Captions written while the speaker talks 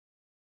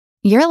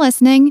You're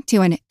listening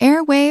to an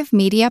Airwave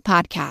Media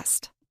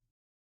Podcast.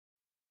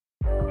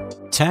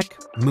 Tech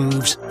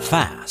moves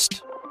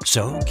fast,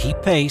 so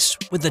keep pace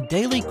with the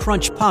Daily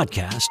Crunch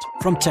podcast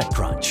from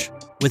TechCrunch.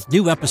 With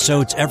new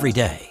episodes every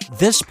day,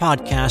 this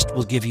podcast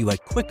will give you a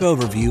quick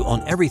overview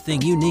on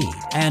everything you need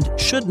and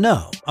should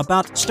know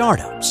about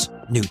startups,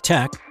 new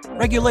tech,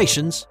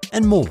 regulations,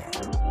 and more.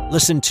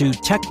 Listen to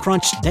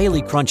TechCrunch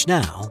Daily Crunch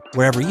now,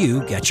 wherever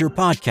you get your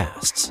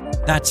podcasts.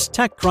 That's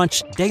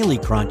TechCrunch Daily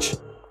Crunch,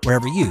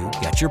 wherever you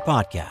get your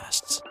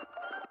podcasts.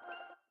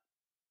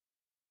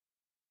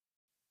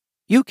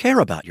 You care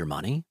about your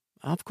money.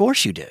 Of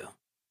course you do.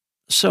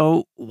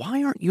 So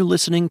why aren't you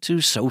listening to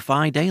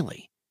SoFi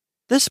Daily?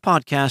 This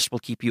podcast will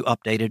keep you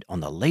updated on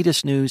the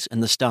latest news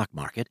in the stock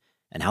market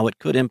and how it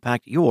could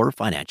impact your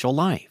financial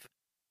life.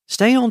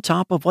 Stay on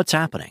top of what's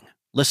happening.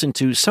 Listen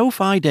to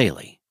SoFi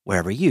Daily,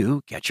 wherever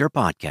you get your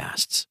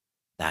podcasts.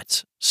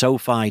 That's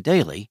SoFi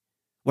Daily,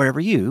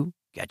 wherever you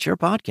get your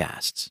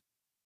podcasts.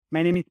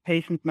 My name is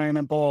Patience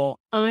Marime-Ball.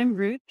 I'm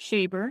Ruth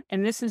Shaber,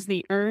 and this is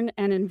the Earn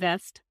and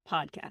Invest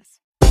podcast.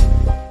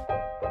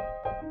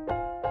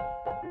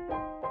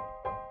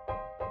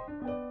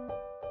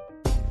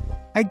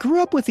 I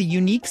grew up with a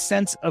unique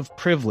sense of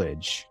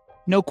privilege,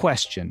 no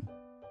question,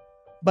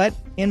 but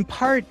in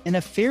part in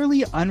a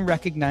fairly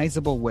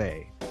unrecognizable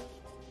way.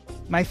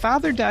 My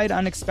father died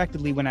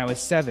unexpectedly when I was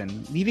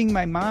 7, leaving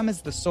my mom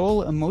as the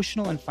sole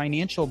emotional and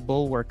financial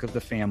bulwark of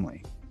the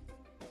family.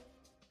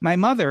 My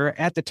mother,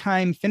 at the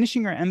time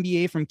finishing her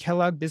MBA from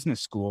Kellogg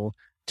Business School,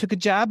 took a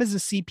job as a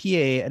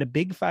CPA at a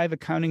Big Five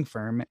accounting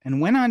firm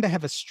and went on to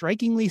have a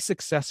strikingly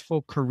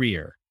successful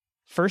career,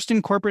 first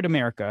in corporate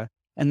America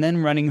and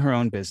then running her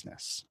own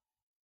business.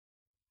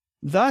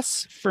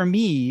 Thus, for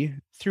me,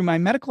 through my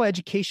medical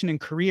education and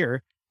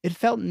career, it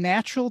felt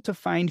natural to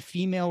find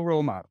female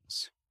role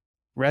models,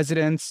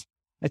 residents,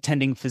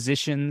 attending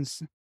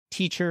physicians,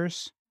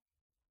 teachers.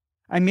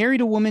 I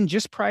married a woman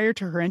just prior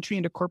to her entry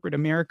into corporate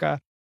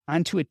America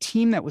onto a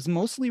team that was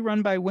mostly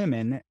run by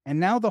women, and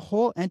now the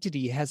whole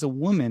entity has a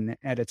woman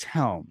at its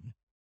helm.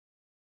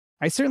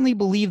 I certainly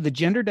believe the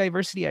gender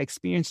diversity I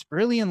experienced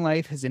early in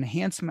life has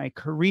enhanced my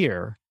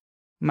career,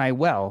 my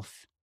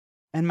wealth,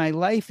 and my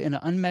life in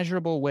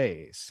unmeasurable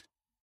ways.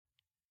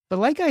 But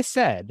like I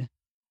said,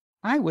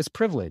 I was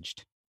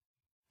privileged.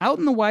 Out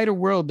in the wider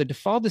world, the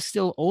default is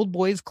still old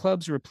boys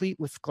clubs replete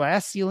with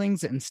glass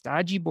ceilings and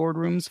stodgy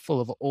boardrooms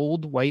full of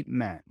old white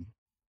men.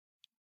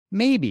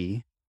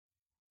 Maybe,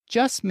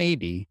 just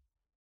maybe,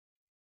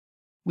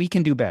 we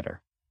can do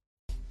better.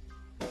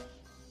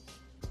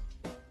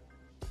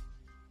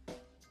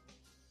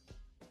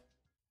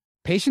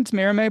 Patience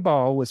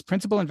Marime-Ball was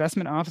Principal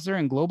Investment Officer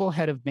and Global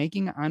Head of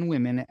Banking on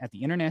Women at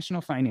the International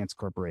Finance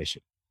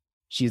Corporation.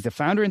 She is the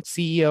founder and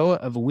CEO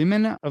of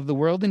Women of the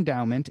World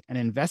Endowment, an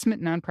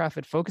investment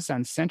nonprofit focused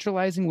on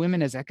centralizing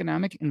women as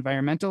economic,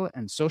 environmental,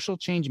 and social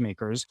change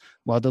makers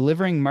while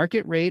delivering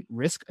market rate,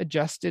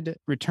 risk-adjusted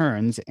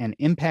returns and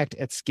impact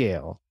at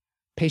scale.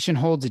 Patient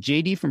holds a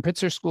JD from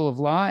Pritzker School of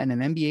Law and an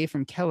MBA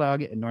from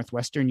Kellogg at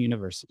Northwestern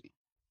University.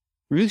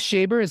 Ruth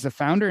Shaber is the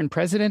founder and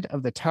president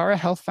of the Tara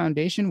Health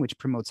Foundation, which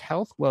promotes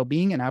health,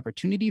 well-being, and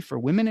opportunity for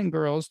women and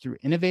girls through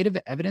innovative,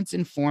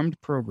 evidence-informed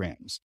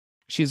programs.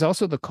 She is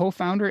also the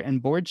co-founder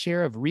and board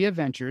chair of RIA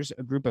Ventures,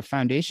 a group of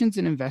foundations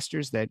and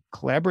investors that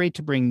collaborate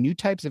to bring new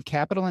types of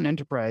capital and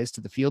enterprise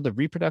to the field of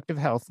reproductive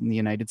health in the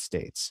United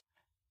States.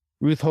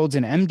 Ruth holds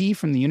an MD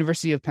from the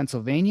University of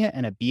Pennsylvania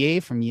and a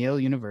BA from Yale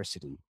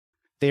University.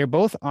 They are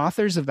both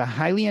authors of the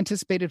highly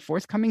anticipated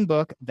forthcoming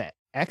book, The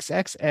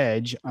XX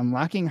Edge,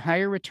 Unlocking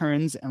Higher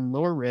Returns and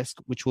Lower Risk,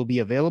 which will be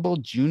available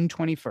June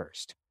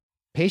 21st.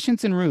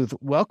 Patience and Ruth,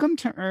 welcome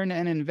to Earn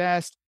and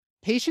Invest.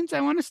 Patience,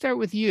 I want to start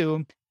with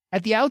you.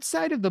 At the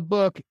outside of the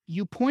book,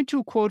 you point to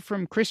a quote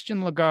from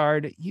Christian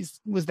Lagarde. He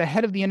was the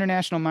head of the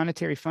International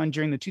Monetary Fund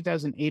during the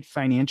 2008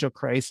 financial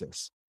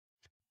crisis.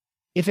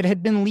 If it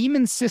had been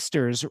Lehman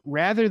Sisters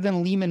rather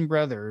than Lehman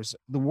Brothers,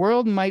 the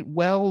world might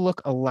well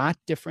look a lot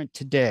different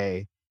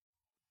today.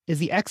 Is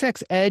the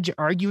XX Edge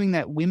arguing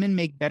that women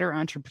make better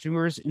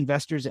entrepreneurs,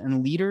 investors,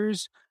 and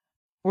leaders?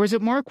 Or is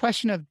it more a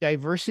question of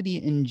diversity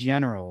in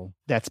general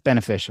that's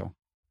beneficial?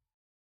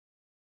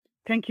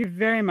 Thank you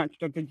very much,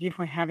 Dr. G,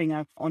 for having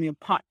us on your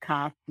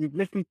podcast. We've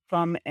listened to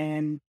some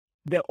and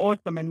they're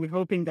awesome, and we're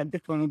hoping that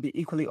this one will be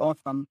equally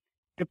awesome.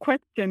 The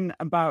question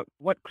about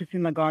what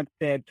Christine Lagarde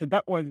said, so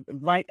that was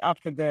right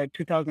after the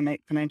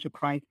 2008 financial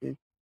crisis.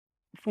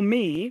 For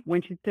me,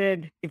 when she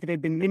said if it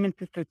had been Lehman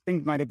Sisters,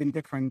 things might have been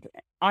different,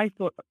 I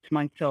thought to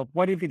myself,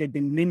 what if it had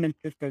been Lehman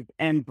Sisters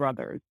and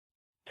brothers?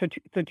 So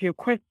to your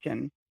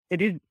question,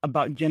 it is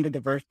about gender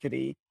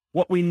diversity.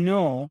 What we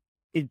know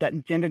is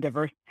that gender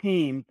diverse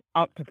teams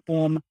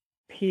outperform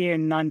peer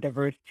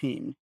non-diverse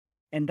teams.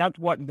 And that's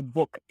what the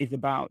book is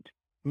about,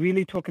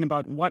 really talking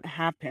about what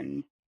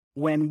happens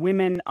when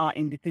women are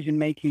in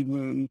decision-making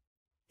rooms,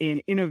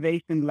 in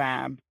innovation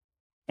labs,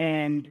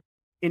 and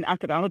in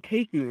asset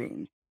allocation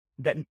rooms,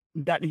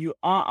 that you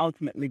are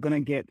ultimately going to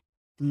get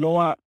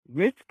lower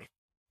risk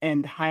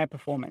and higher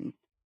performance.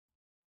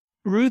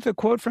 Ruth, a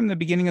quote from the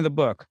beginning of the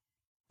book.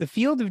 The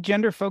field of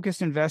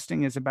gender-focused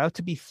investing is about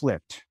to be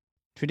flipped.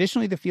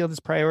 Traditionally, the field has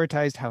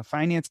prioritized how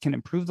finance can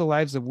improve the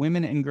lives of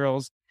women and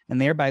girls and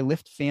thereby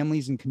lift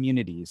families and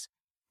communities.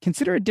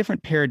 Consider a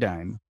different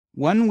paradigm,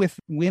 one with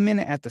women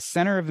at the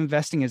center of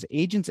investing as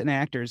agents and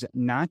actors,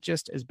 not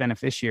just as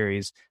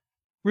beneficiaries.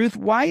 Ruth,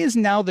 why is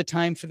now the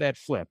time for that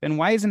flip, and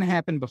why hasn't it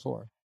happened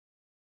before?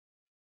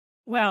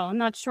 Well, I'm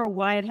not sure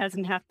why it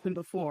hasn't happened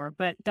before,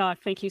 but Doc,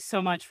 thank you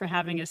so much for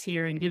having us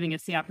here and giving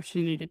us the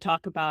opportunity to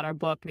talk about our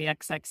book, The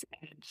XX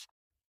Edge.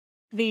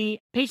 The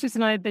patients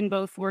and I have been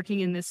both working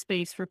in this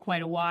space for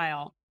quite a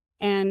while.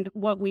 And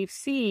what we've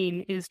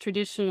seen is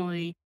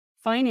traditionally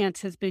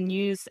finance has been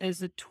used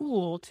as a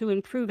tool to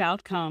improve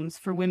outcomes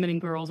for women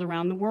and girls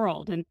around the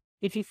world. And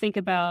if you think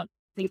about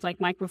things like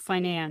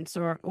microfinance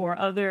or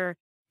other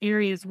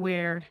areas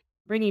where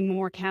bringing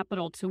more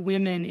capital to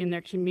women in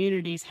their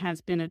communities has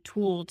been a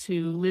tool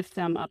to lift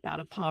them up out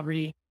of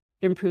poverty,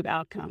 improve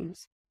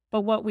outcomes.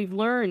 But what we've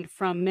learned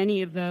from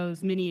many of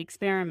those mini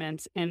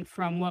experiments and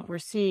from what we're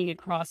seeing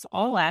across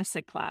all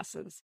asset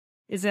classes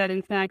is that,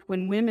 in fact,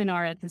 when women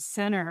are at the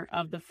center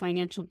of the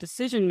financial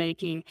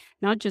decision-making,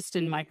 not just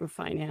in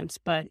microfinance,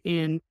 but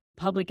in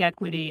public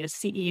equity as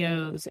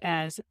CEOs,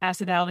 as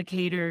asset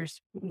allocators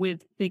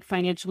with big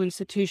financial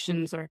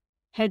institutions or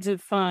heads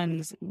of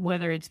funds,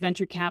 whether it's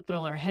venture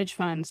capital or hedge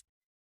funds,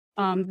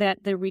 that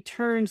the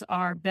returns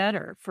are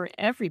better for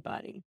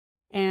everybody.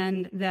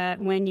 And that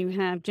when you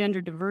have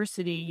gender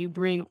diversity, you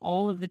bring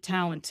all of the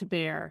talent to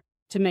bear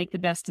to make the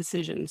best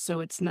decisions.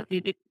 So it's not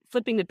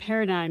flipping the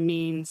paradigm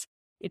means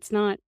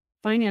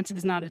finance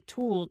is not a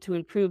tool to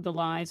improve the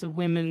lives of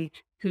women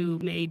who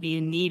may be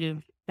in need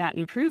of that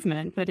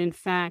improvement. But in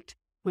fact,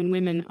 when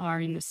women are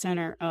in the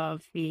center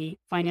of the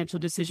financial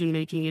decision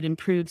making, it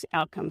improves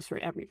outcomes for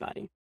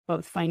everybody,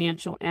 both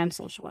financial and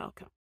social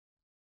outcome.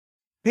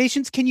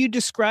 Patience, can you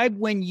describe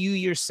when you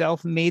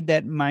yourself made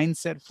that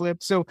mindset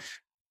flip? So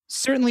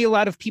certainly a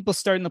lot of people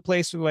start in the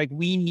place where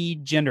we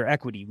need gender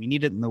equity. We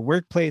need it in the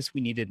workplace. We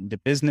need it into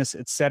business,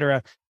 et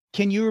cetera.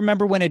 Can you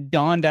remember when it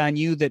dawned on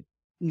you that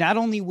not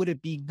only would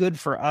it be good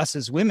for us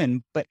as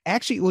women, but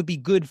actually it would be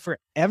good for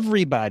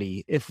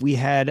everybody if we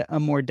had a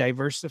more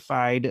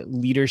diversified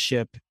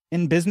leadership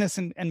in business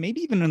and maybe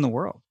even in the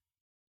world?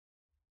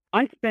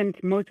 I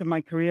spent most of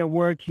my career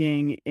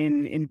working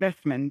in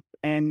investments,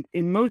 and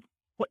in most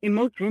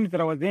rooms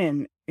that I was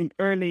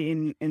early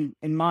in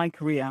my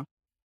career,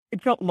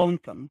 it felt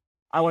lonesome.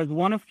 I was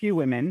one of few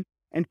women,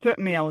 and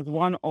certainly I was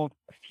one of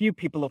few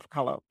people of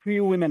color,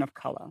 few women of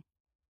color.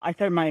 I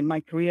started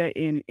my career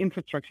in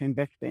infrastructure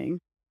investing.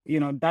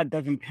 That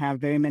doesn't have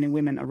very many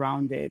women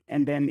around it.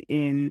 And then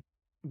in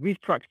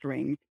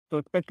restructuring,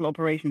 so special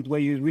operations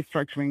where you're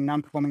restructuring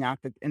non-performing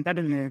assets, and that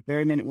doesn't have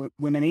very many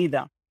women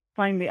either.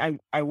 Finally,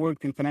 I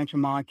worked in financial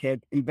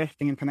markets,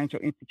 investing in financial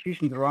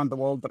institutions around the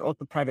world, but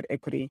also private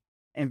equity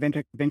and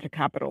venture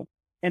capital.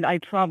 And I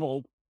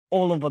traveled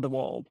all over the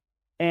world.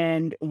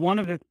 And one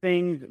of the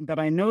things that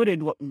I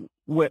noted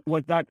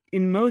was that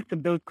in most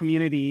of those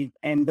communities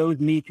and those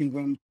meeting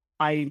rooms,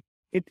 I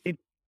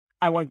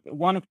was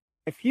one of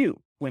a few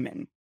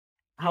women.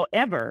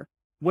 However,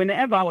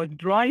 whenever I was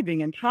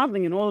driving and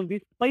traveling in all of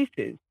these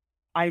places,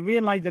 I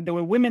realized that there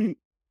were women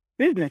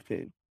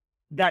businesses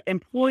that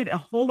employed a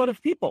whole lot of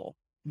people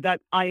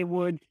that I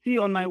would see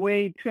on my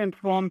way to and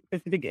from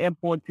specific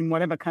airports in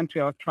whatever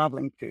country I was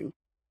traveling to.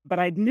 But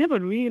I'd never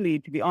really,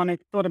 to be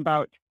honest, thought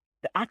about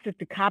the access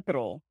to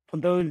capital for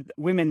those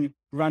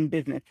women-run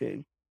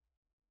businesses.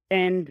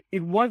 And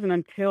it wasn't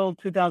until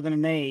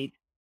 2008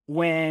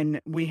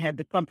 when we had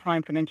the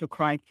subprime financial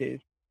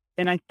crisis,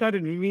 and I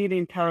started really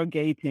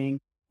interrogating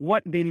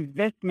what the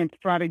investment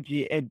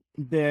strategy at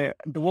the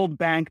World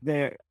Bank,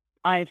 the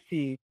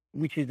IFC,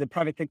 which is the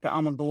private sector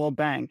arm of the World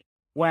Bank,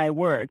 where I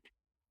worked,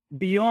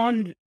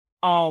 beyond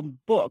our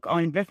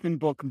investment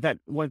book that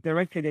was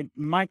directed at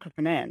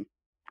microfinance,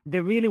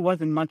 there really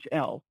wasn't much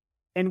else.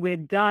 And we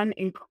had done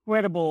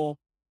incredible,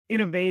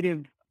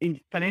 innovative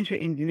financial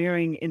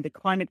engineering in the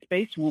climate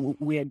space.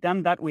 We had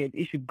done that. We had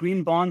issued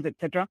green bonds, et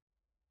cetera.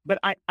 But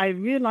I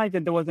realized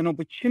that there was an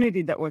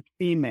opportunity that was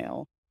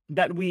female,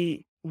 that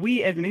we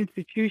as an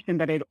institution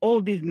that had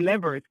all these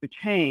levers to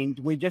change,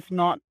 we're just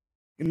not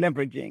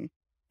leveraging.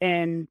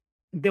 And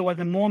there was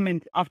a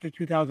moment after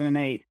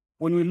 2008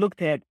 when we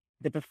looked at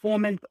the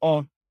performance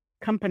of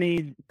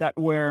companies that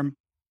were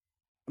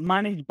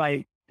managed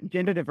by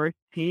gender diverse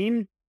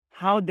teams,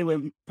 how they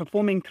were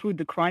performing through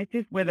the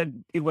crisis, whether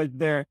it was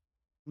the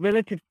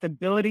relative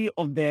stability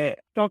of the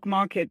stock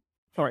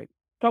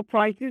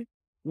prices,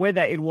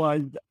 whether it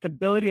was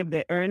stability of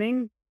their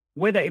earnings,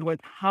 whether it was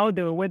how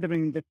they were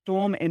weathering the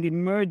storm and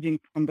emerging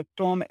from the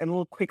storm a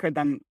little quicker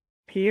than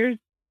peers.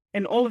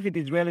 And all of it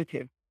is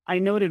relative. I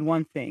noted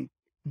one thing: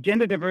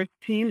 gender diverse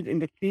teams in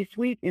the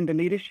C-suite, in the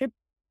leadership,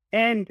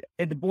 and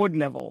at the board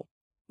level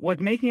was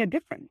making a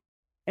difference.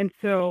 And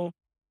so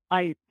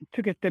I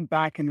took a step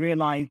back and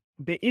realized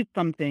there is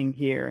something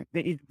here.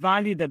 There is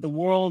value that the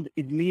world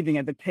is leaving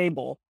at the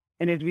table.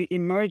 And as we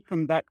emerged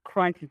from that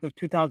crisis of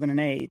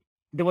 2008,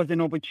 there was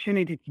an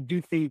opportunity to do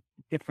things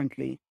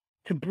differently.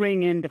 to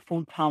bring in the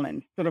full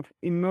talent, sort of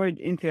emerge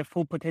into a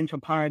full potential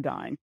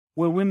paradigm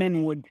where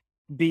women would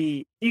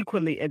be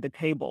equally at the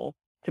table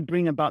to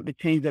bring about the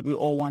change that we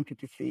all wanted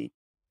to see.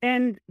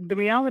 And the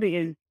reality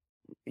is,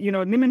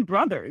 Lehman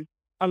Brothers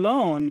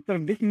alone,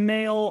 sort of this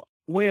male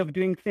way of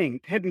doing things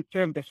hadn't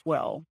served us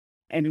well.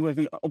 And it was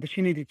an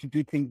opportunity to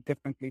do things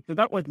differently. So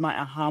that was my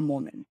aha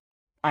moment.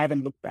 I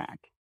haven't looked back.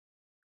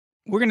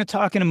 We're going to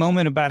talk in a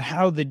moment about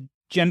how the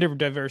gender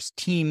diverse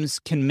teams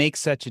can make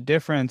such a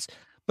difference.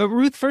 But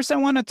Ruth, first I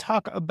want to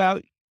talk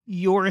about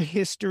your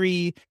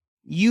history.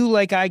 You,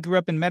 like I, grew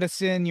up in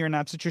medicine. You're an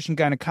obstetrician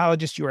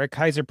gynecologist. You were at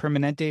Kaiser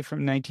Permanente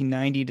from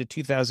 1990 to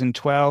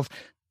 2012.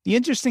 The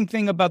interesting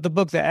thing about the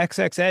book, The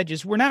XX Edge,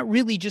 is we're not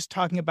really just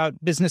talking about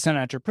business and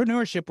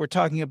entrepreneurship. We're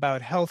talking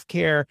about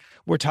healthcare.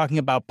 We're talking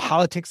about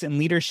politics and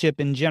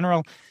leadership in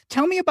general.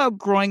 Tell me about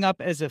growing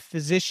up as a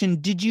physician.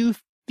 Did you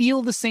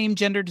feel the same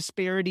gender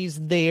disparities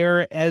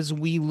there as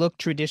we look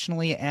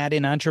traditionally at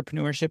in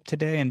entrepreneurship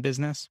today in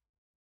business?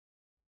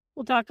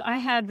 Well, Doc, I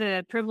had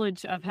the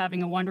privilege of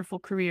having a wonderful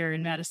career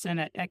in medicine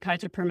at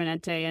Kaiser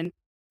Permanente, and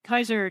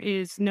Kaiser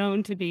is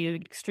known to be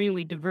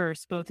extremely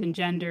diverse, both in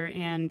gender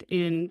and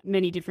in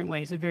many different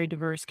ways, a very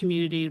diverse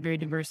community, very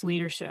diverse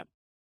leadership.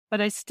 But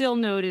I still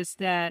noticed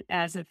that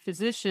as a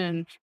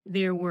physician,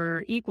 there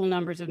were equal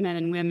numbers of men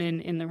and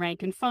women in the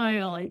rank and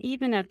file, and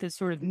even at the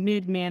sort of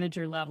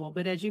mid-manager level.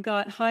 But as you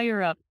got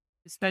higher up,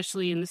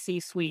 especially in the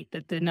C-suite,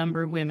 that the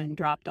number of women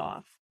dropped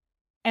off.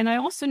 And I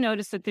also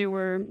noticed that there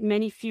were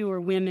many fewer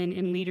women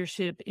in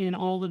leadership in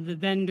all of the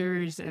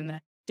vendors and the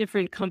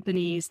different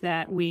companies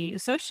that we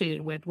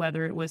associated with,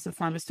 whether it was the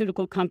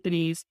pharmaceutical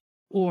companies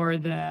or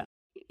the,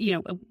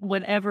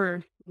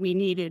 whatever we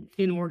needed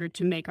in order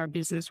to make our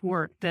business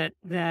work, that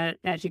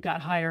as you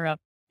got higher up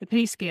the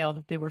pay scale,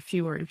 that there were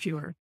fewer and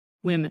fewer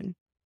women.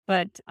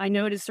 But I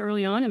noticed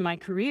early on in my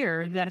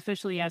career that,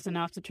 especially as an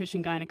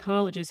obstetrician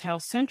gynecologist, how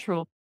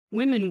central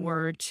women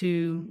were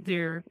to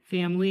their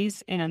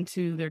families and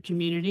to their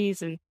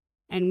communities.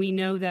 And we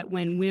know that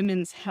when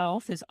women's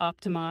health is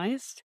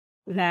optimized,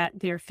 that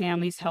their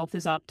family's health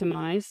is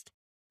optimized.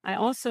 I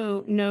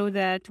also know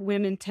that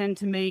women tend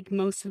to make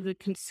most of the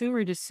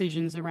consumer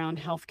decisions around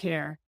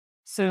healthcare.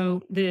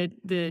 So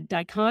the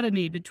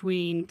dichotomy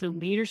between the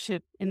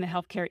leadership in the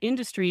healthcare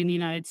industry in the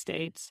United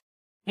States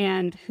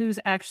and who's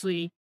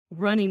actually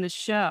running the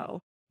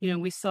show.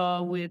 We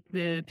saw with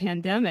the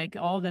pandemic,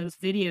 all those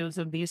videos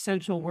of the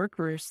essential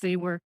workers, they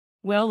were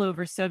well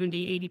over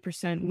 70,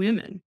 80%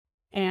 women.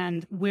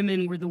 And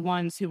women were the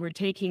ones who were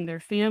taking their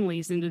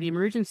families into the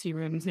emergency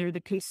rooms. They're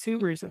the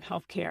consumers of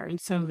healthcare. And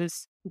so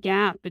this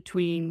gap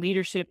between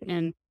leadership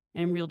and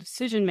real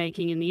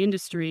decision-making in the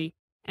industry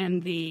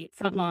and the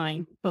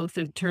frontline, both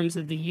in terms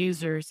of the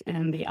users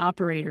and the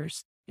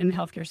operators in the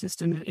healthcare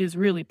system, is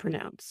really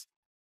pronounced.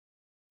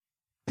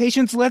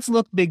 Patience, let's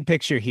look big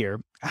picture here.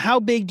 How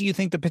big do you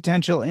think the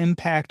potential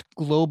impact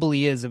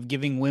globally is of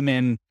giving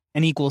women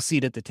an equal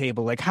seat at the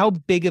table? Like, how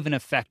big of an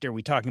effect are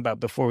we talking about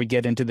before we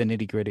get into the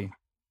nitty-gritty?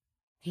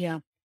 Yeah,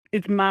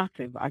 it's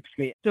massive,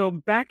 actually. So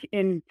back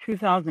in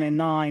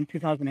 2009,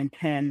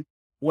 2010,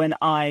 when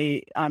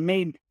I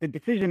made the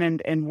decision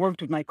and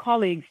worked with my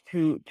colleagues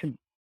to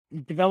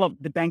develop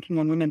the Banking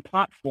on Women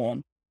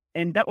platform,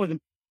 and that was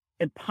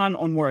a pun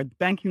on words,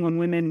 banking on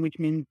women, which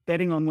means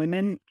betting on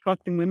women,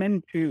 trusting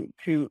women to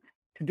do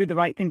the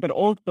right thing, but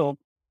also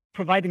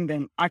providing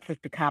them access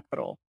to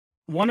capital.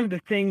 One of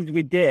the things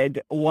we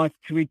did was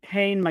to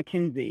retain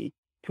McKinsey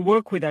to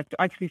work with us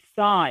to actually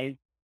size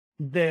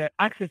the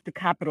access to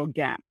capital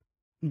gap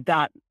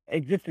that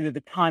existed at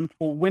the time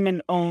for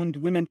women-owned,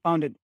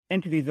 women-founded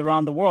entities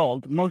around the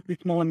world, mostly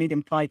small and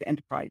medium-sized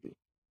enterprises.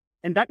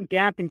 And that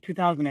gap in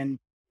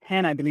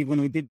 2010, I believe,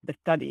 when we did the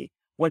study,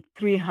 was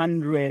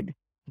 $300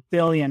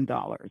 billion.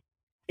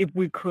 If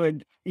we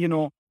could,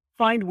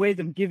 find ways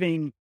of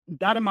giving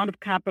that amount of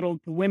capital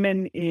to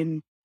women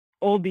in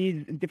all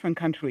these different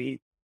countries,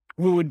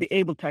 we would be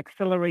able to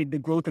accelerate the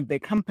growth of their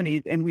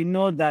companies. And we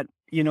know that,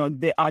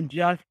 they are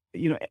just,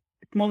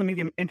 small and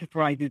medium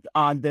enterprises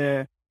are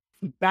the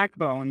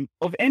backbone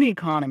of any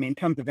economy in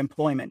terms of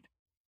employment.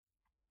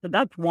 So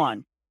that's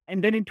one.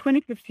 And then in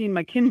 2015,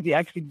 McKinsey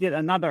actually did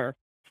another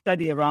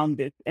study around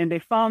this, and they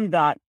found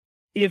that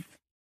if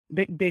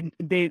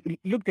they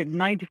looked at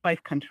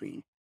 95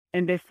 countries,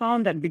 and they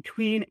found that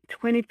between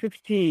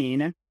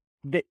 2015,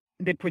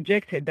 they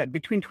projected that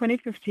between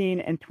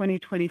 2015 and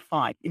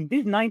 2025, if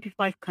these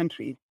 95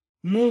 countries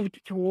moved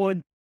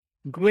towards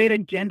greater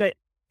gender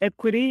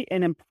equity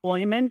in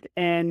employment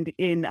and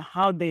in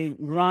how they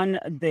run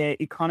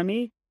the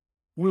economy,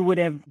 we would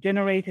have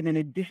generated an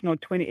additional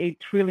 $28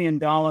 trillion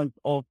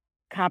of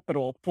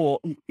capital for,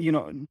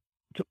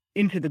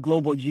 into the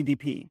global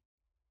GDP.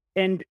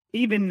 And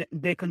even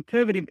the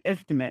conservative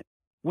estimate,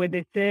 where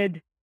they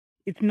said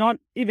it's not,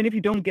 even if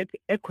you don't get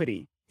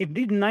equity, if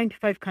these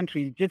 95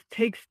 countries just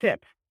take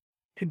steps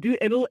to do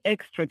a little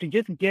extra to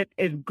just get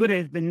as good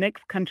as the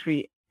next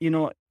country,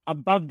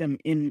 above them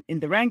in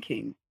the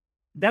ranking,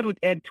 that would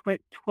add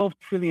 $12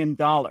 trillion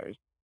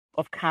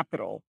of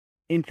capital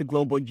into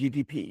global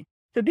GDP.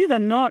 So these are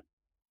not,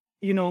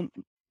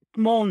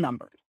 small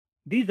numbers.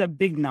 These are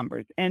big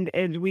numbers. And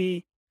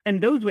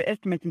those were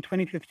estimates in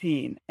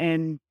 2015.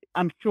 And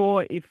I'm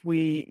sure if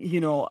we,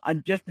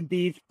 adjusted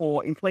these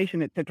for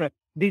inflation, et cetera,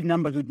 these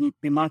numbers would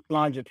be much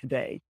larger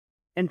today.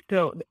 And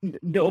so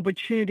the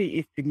opportunity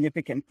is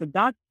significant. So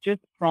that's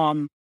just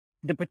from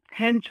the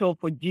potential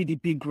for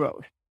GDP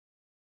growth.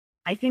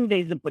 I think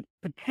there's a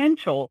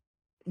potential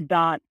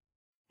that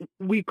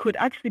we could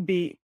actually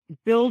be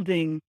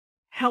building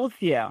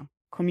healthier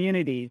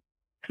communities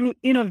through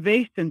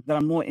innovations that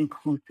are more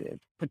inclusive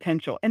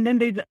potential. And then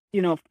there's,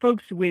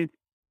 folks with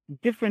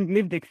different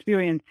lived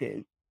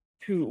experiences.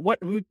 To what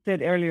Ruth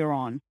said earlier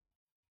on,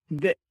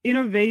 the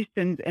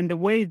innovations and the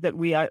ways that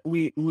we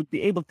would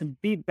be able to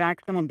beat back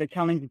some of the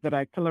challenges that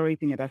are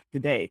accelerating at us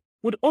today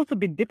would also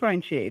be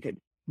differentiated,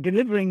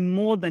 delivering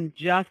more than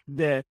just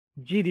the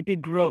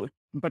GDP growth,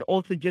 but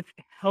also just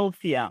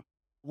healthier,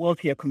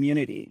 wealthier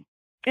communities.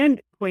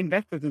 And for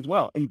investors as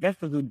well,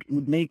 investors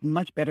would make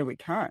much better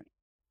returns.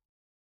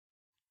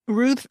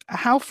 Ruth,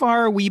 how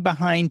far are we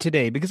behind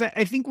today? Because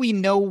I think we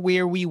know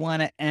where we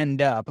want to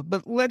end up.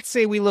 But let's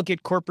say we look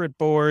at corporate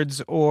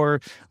boards or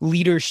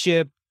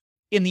leadership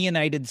in the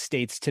United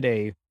States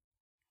today.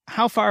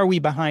 How far are we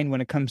behind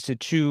when it comes to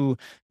true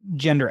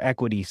gender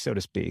equity, so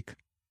to speak?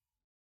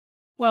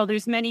 Well,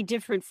 there's many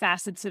different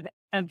facets of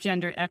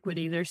gender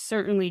equity. There's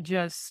certainly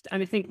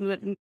I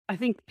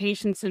think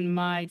Patience and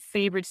my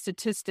favorite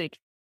statistic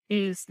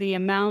is the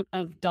amount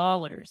of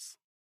dollars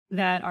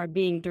that are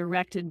being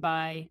directed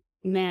by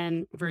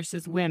men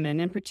versus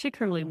women, and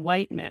particularly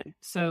white men.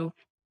 So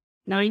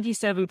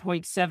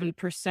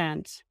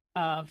 97.7%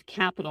 of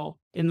capital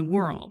in the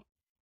world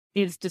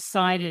is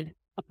decided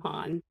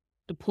upon,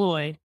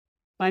 deployed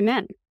by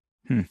men.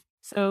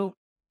 So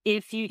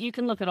if you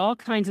can look at all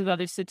kinds of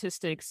other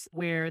statistics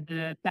where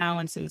the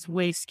balance is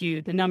way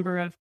skewed. The number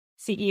of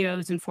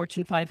CEOs in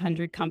Fortune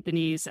 500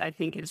 companies, I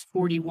think, is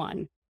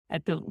 41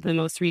 at the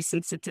most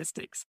recent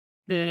statistics.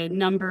 The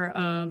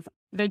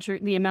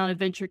amount of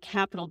venture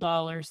capital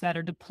dollars that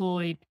are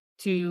deployed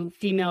to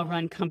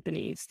female-run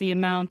companies, the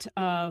amount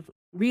of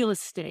real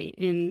estate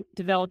in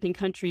developing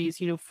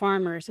countries,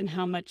 farmers and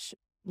how much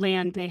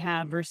land they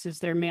have versus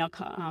their male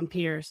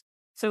peers.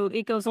 So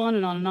it goes on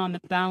and on and on, the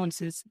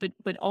balances,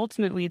 but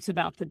ultimately it's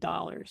about the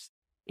dollars.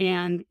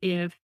 And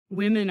if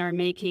women are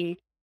making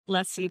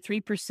less than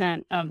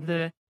 3% of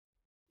the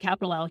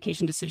capital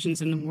allocation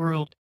decisions in the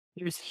world,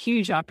 there's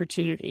huge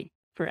opportunity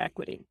for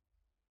equity.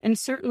 And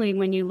certainly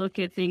when you look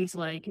at things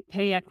like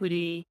pay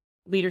equity,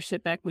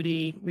 leadership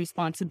equity,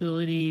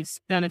 responsibilities,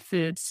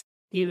 benefits,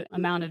 the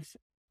amount of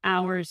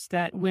hours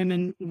that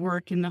women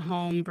work in the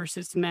home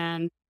versus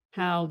men,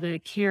 how the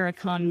care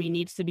economy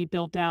needs to be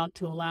built out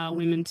to allow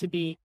women to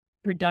be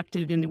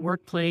productive in the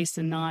workplace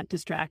and not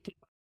distracted.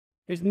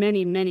 There's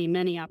many, many,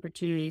 many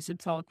opportunities.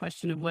 It's all a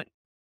question of what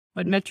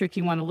metric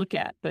you want to look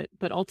at. But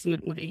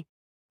ultimately,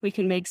 we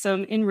can make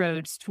some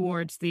inroads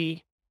towards the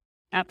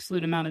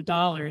absolute amount of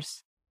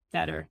dollars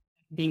that are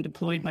being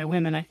deployed by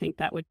women. I think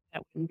that would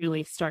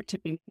really start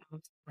tipping in the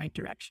right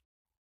direction.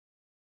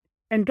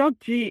 And Dr.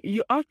 G,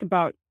 you asked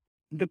about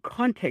the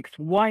context.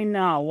 Why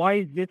now? Why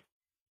is this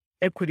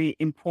equity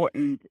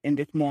important in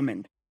this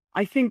moment?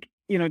 I think,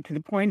 to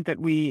the point that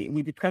we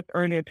discussed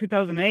earlier,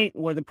 2008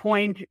 was a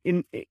point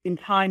in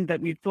time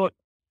that we thought,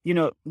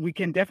 we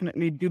can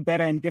definitely do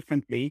better and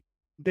differently.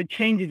 The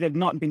changes have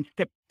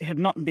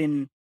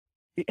been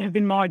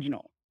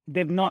marginal.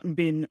 They've not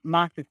been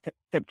massive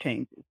step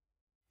changes.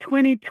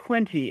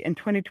 2020 and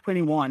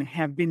 2021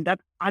 have been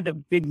that other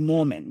big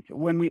moment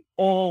when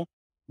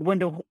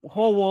the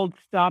whole world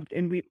stopped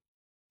and we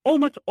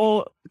almost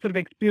all sort of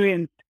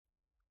experienced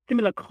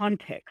similar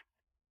context,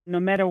 no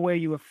matter where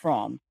you were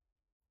from.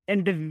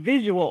 And the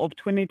visual of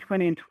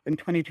 2020 and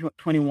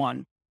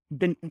 2021,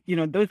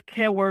 those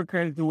care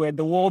workers were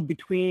the wall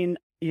between,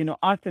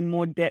 us and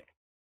more debt.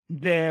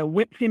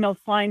 The female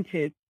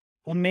scientists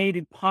who made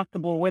it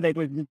possible, whether it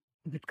was the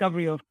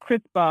discovery of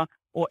CRISPR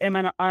or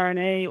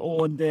mRNA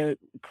or the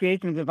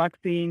creation of the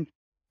vaccines,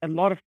 a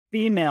lot of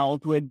females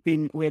who had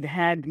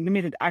had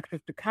limited access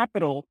to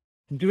capital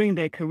during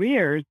their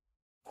careers,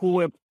 who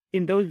were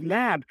in those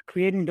labs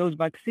creating those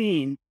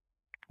vaccines,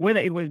 whether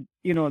it was,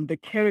 the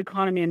care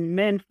economy and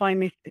men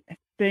finally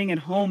staying at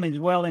home as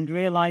well and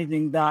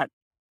realizing that,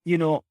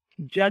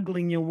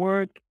 juggling your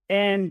work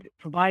and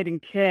providing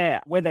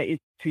care, whether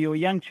it's to your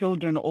young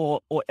children or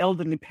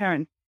elderly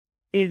parents,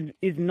 is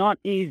not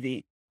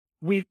easy.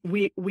 We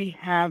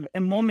have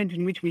a moment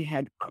in which we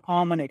had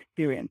common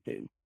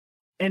experiences.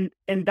 And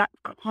that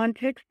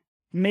context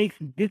makes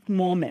this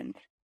moment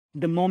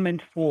the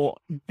moment for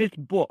this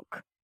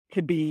book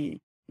to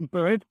be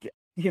birthed.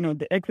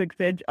 The XX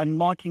Edge,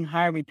 Unlocking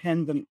higher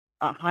returns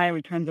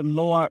and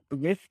lower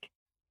risk,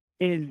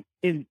 is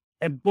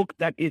a book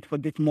that is for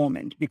this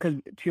moment. Because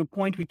to your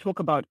point, we talk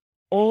about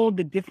all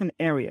the different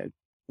areas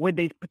where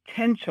there's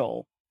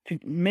potential to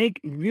make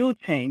real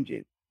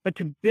changes, but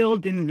to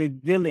build in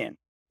resilience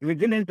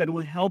that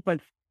will help us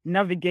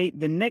navigate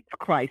the next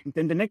crisis.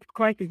 And the next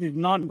crisis is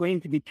not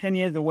going to be 10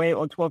 years away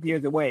or 12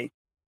 years away.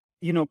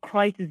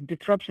 crisis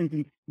disruptions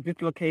and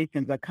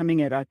dislocations are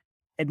coming at us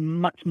at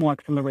much more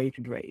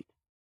accelerated rate.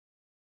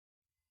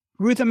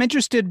 Ruth, I'm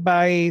interested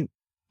by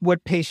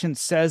what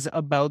Patience says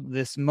about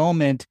this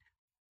moment.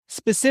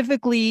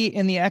 Specifically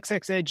in the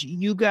XX Edge,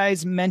 you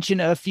guys mention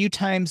a few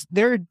times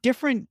there are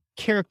different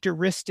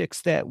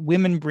characteristics that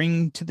women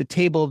bring to the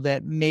table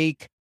that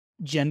make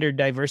gender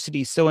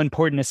diversity so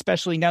important,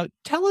 especially now.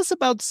 Tell us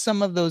about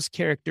some of those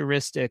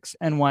characteristics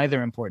and why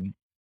they're important.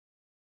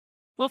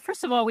 Well,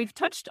 first of all, we've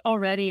touched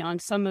already on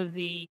some of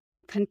the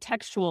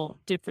contextual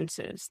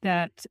differences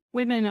that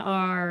women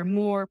are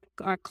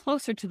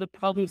closer to the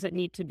problems that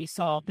need to be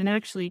solved. And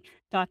actually,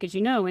 Doc, as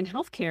you know, in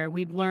healthcare,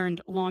 we've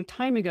learned a long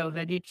time ago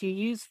that if you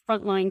use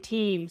frontline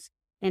teams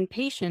and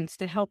patients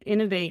to help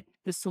innovate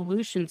the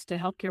solutions to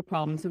healthcare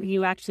problems,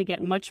 you actually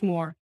get much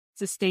more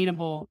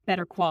sustainable,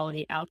 better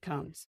quality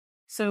outcomes.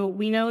 So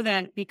we know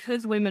that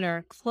because women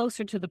are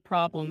closer to the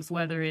problems,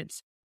 whether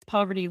it's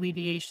poverty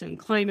alleviation,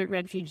 climate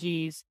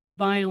refugees,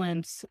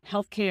 violence,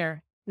 healthcare,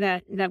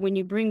 that when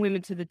you bring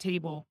women to the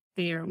table,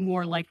 they are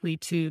more likely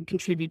to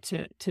contribute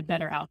to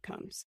better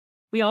outcomes.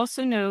 We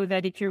also know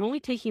that if you're only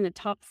taking the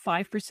top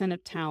 5%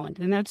 of talent,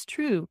 and that's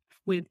true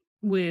with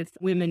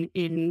women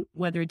in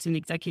whether it's in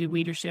executive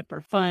leadership or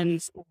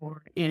funds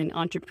or in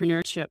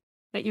entrepreneurship,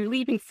 that you're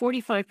leaving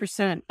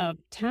 45% of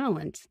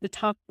talent, the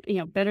top,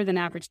 better than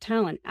average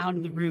talent, out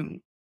of the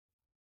room.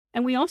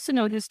 And we also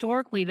know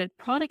historically that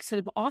products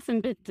have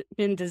often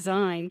been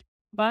designed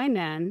by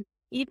men,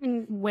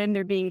 even when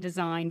they're being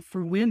designed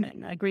for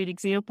women. A great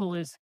example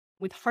is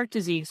with heart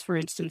disease, for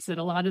instance, that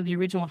a lot of the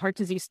original heart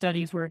disease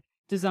studies were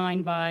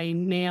designed by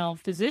male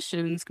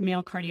physicians,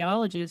 male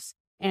cardiologists,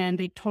 and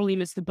they totally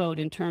missed the boat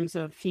in terms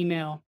of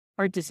female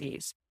heart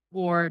disease.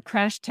 Or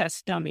crash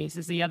test dummies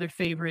is the other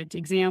favorite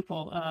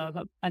example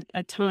of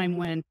a time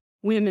when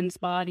women's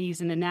bodies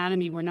and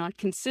anatomy were not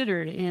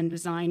considered in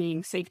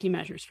designing safety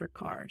measures for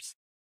cars.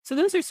 So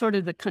those are sort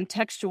of the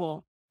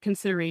contextual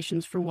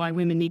considerations for why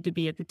women need to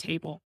be at the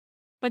table.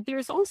 But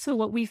there's also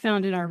what we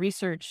found in our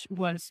research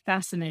was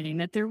fascinating,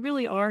 that there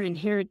really are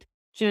inherent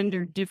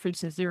gender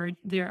differences.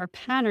 There are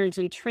patterns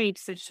and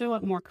traits that show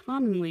up more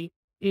commonly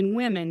in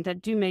women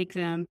that do make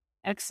them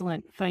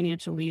excellent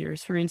financial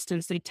leaders. For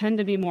instance, they tend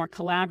to be more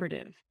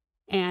collaborative.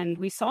 And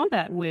we saw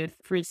that with,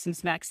 for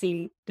instance,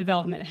 vaccine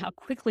development, how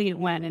quickly it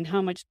went and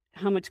how much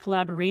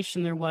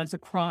collaboration there was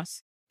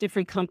across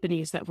different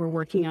companies that were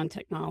working on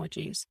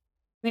technologies.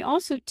 They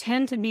also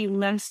tend to be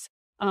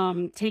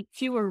take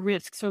fewer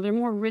risks, so they're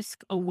more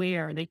risk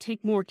aware. They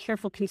take more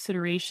careful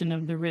consideration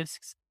of the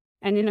risks.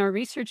 And in our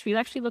research, we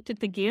actually looked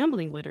at the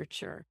gambling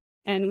literature,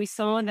 and we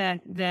saw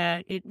that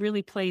it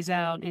really plays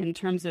out in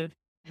terms of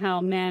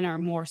how men are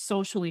more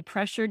socially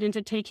pressured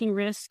into taking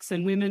risks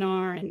than women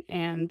are,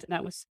 and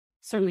that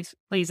certainly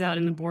plays out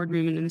in the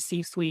boardroom and in the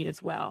C-suite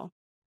as well.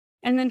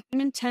 And then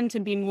women tend to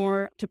be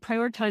more to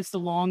prioritize the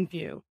long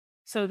view,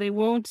 so they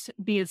won't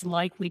be as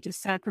likely to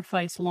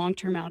sacrifice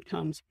long-term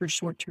outcomes for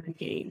short-term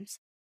gains.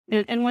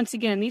 And once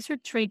again, these are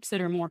traits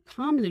that are more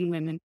common in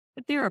women,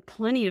 but there are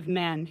plenty of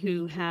men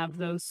who have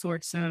those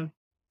sorts of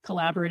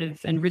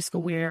collaborative and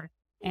risk-aware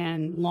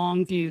and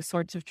long-view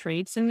sorts of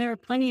traits, and there are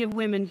plenty of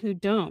women who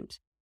don't.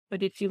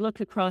 But if you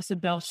look across a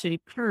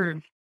bell-shaped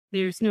curve,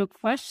 there's no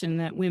question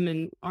that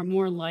women are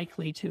more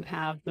likely to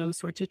have those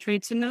sorts of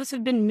traits, and those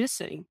have been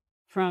missing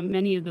from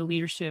many of the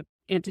leadership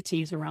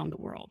entities around the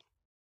world.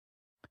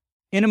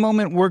 In a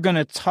moment, we're going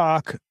to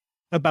talk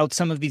about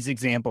some of these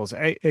examples.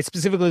 I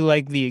specifically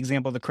like the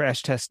example of the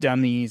crash test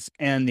dummies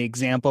and the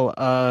example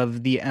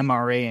of the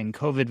mRNA and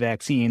COVID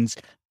vaccines.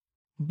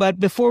 But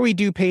before we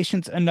do,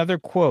 Patience, another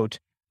quote.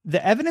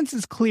 The evidence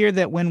is clear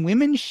that when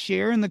women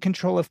share in the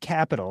control of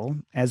capital,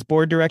 as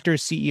board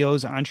directors,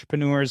 CEOs,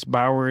 entrepreneurs,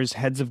 borrowers,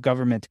 heads of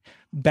government,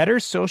 better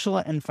social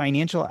and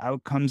financial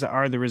outcomes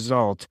are the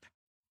result.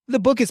 The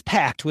book is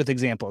packed with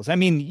examples. I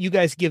mean, you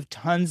guys give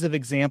tons of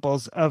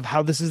examples of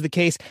how this is the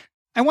case.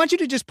 I want you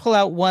to just pull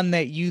out one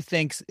that you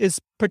think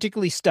is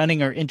particularly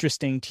stunning or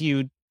interesting to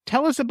you.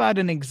 Tell us about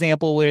an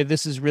example where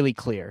this is really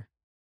clear.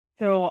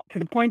 So to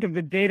the point of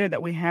the data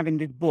that we have in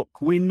this book,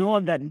 we know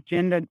that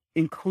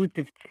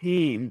gender-inclusive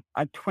teams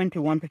are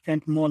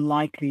 21% more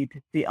likely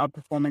to see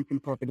outperformance in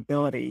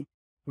profitability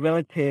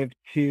relative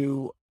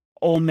to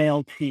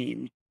all-male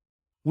teams.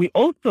 We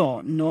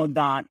also know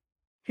that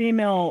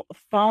female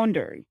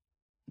founders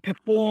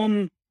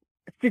perform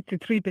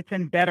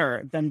 63%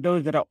 better than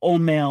those that are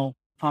all-male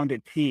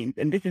founded teams.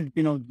 And this has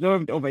been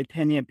observed over a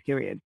 10-year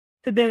period.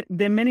 So there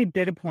are many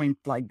data points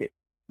like this.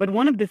 But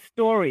one of the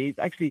stories,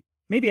 actually,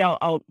 maybe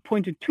I'll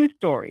point to two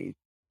stories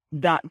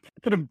that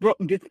sort of brought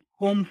this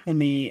home for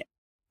me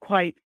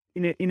quite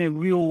in a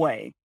real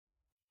way.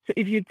 So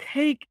if you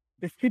take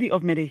the city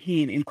of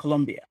Medellin in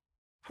Colombia,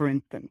 for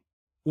instance,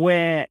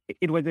 where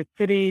it was a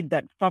city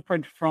that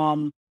suffered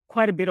from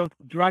quite a bit of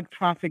drug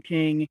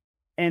trafficking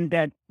and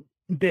that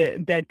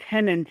the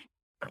attendant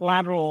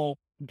collateral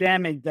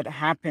damage that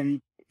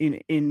happens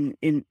in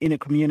a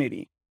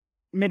community.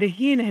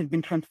 Medellin has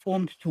been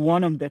transformed to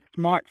one of the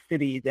smart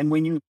cities. And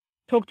when you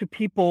talk to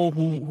people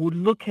who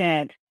look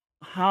at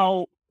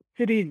how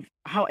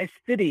how a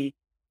city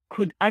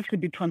could actually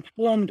be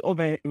transformed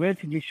over a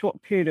relatively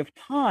short period of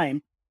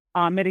time,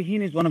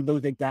 Medellin is one of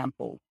those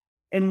examples.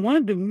 And one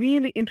of the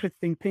really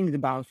interesting things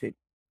about it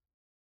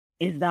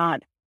is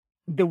that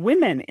the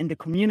women in the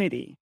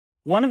community,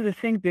 one of the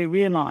things they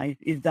realized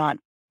is that,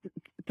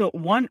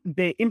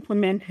 they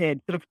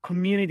implemented sort of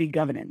community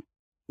governance,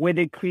 where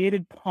they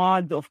created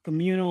pods of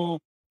communal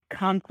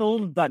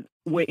councils that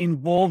were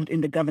involved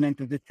in the governance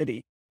of the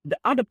city. The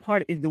other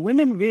part is the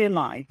women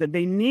realized that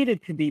they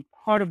needed to be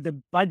part of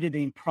the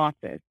budgeting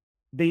process.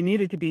 They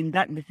needed to be in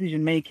that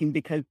decision making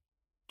because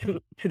to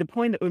the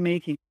point that we're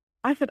making,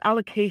 asset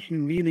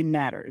allocation really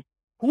matters.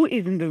 Who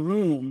is in the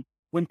room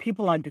when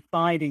people are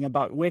deciding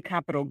about where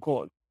capital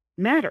goes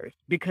matters,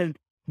 because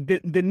the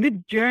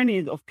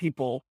mid-journeys of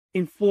people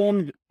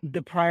informs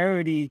the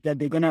priorities that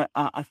they're going to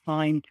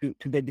assign to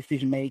their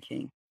decision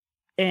making.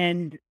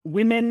 And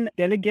women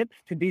delegates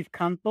to these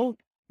councils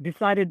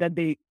decided that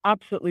they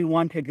absolutely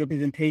wanted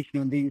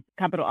representation on these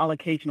capital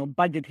allocation or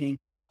budgeting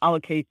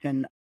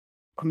allocation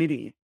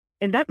committees.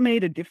 And that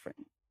made a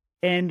difference.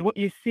 And what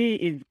you see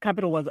is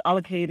capital was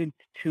allocated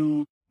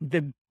to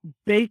the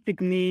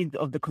basic needs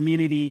of the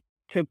community,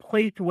 to a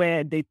place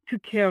where they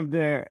took care of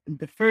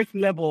the first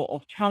level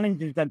of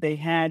challenges that they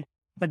had,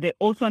 but they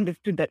also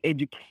understood that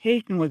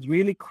education was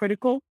really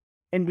critical.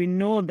 And we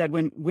know that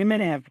when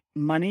women have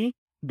money,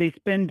 they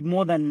spend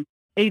more than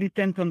 80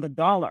 cents on the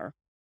dollar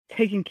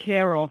taking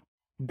care of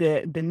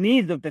the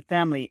needs of the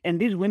family. And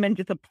these women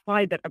just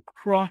apply that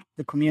across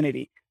the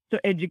community. So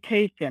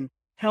education,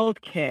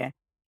 healthcare,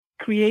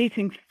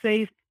 creating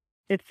a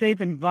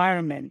safe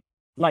environment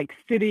like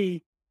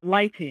city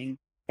lighting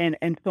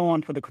and so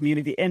on for the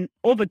community. And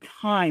over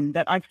time,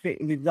 that actually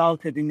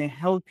resulted in a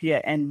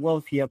healthier and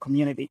wealthier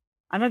community.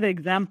 Another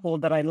example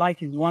that I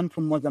like is one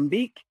from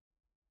Mozambique,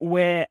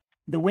 where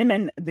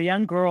the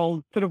young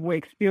girls sort of were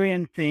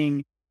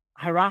experiencing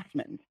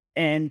harassment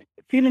and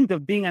feelings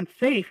of being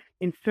unsafe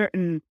in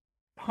certain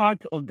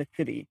parts of the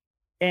city.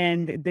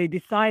 And they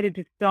decided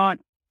to start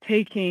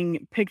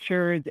taking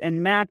pictures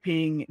and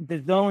mapping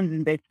the zones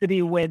in their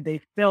city where they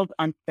felt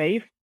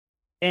unsafe,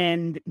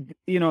 and,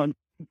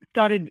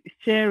 started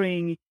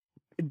sharing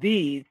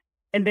these.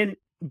 And then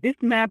this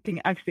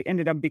mapping actually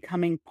ended up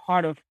becoming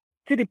part of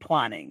city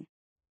planning,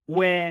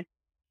 where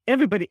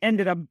everybody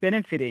ended up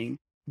benefiting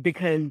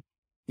because,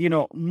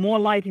 more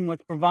lighting was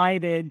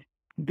provided.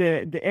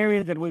 The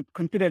areas that were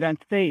considered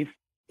unsafe,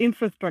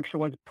 infrastructure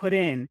was put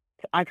in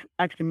to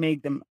actually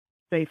make them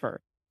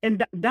safer.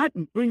 And that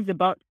brings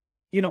about,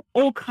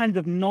 all kinds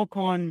of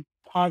knock-on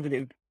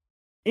positive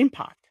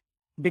impact,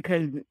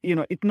 because,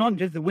 it's not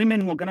just the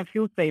women who are going to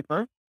feel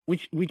safer,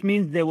 which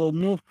means they will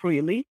move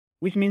freely,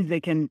 which means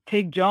they can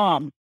take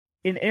jobs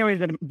in areas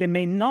that they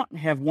may not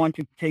have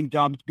wanted to take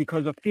jobs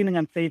because of feeling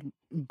unsafe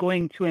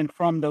going to and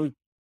from those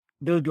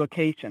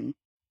locations.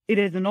 It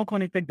has a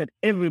knock-on effect that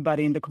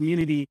everybody in the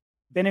community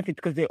benefits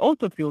because they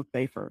also feel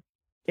safer.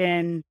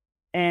 And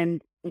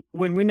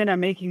when women are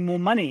making more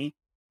money,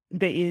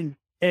 there is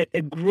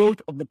a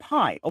growth of the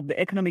pie, of the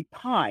economic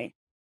pie,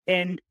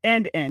 and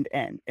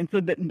so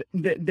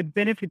the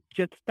benefits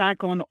just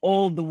stack on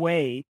all the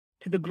way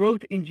to the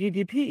growth in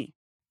GDP.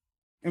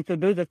 And so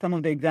those are some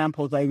of the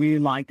examples I really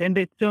liked, and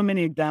there's so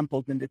many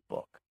examples in this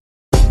book.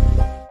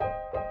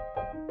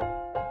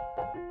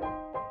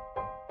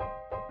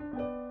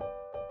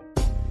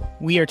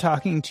 We are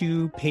talking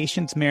to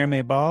Patience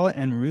Marime-Ball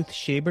and Ruth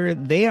Shaber.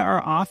 They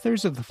are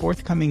authors of the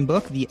forthcoming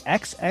book, The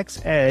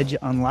XX Edge,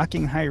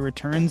 Unlocking Higher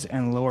Returns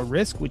and Lower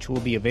Risk, which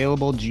will be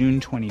available June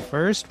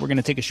 21st. We're going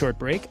to take a short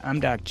break. I'm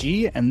Doc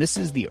G, and this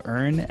is the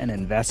Earn and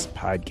Invest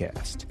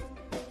podcast.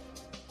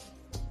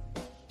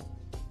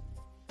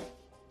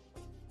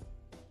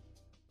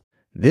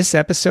 This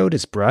episode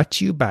is brought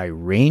to you by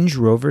Range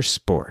Rover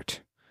Sport.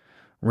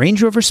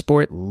 Range Rover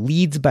Sport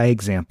leads by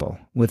example.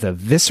 With a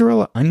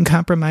visceral,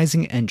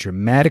 uncompromising, and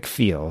dramatic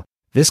feel,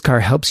 this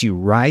car helps you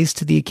rise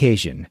to the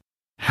occasion.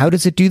 How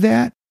does it do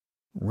that?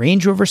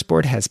 Range Rover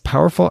Sport has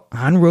powerful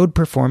on-road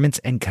performance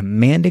and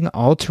commanding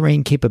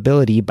all-terrain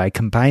capability by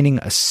combining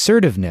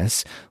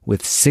assertiveness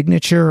with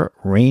signature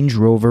Range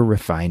Rover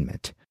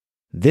refinement.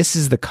 This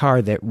is the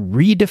car that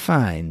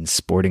redefines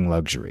sporting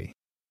luxury.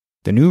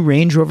 The new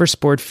Range Rover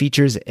Sport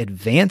features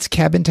advanced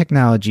cabin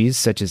technologies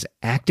such as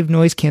active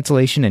noise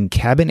cancellation and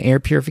cabin air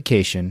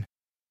purification,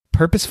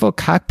 purposeful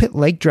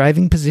cockpit-like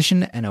driving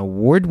position, and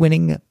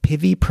award-winning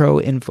Pivi Pro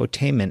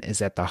infotainment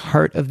is at the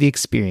heart of the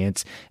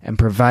experience and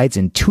provides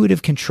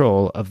intuitive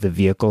control of the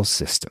vehicle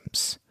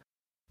systems.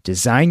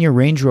 Design your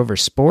Range Rover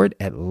Sport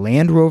at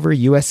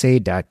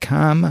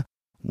LandRoverUSA.com.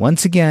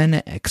 Once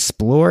again,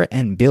 explore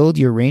and build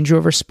your Range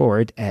Rover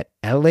Sport at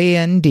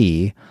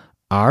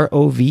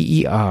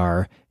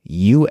LandRoverUSA.com.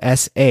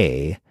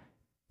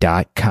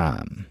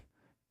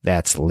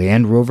 That's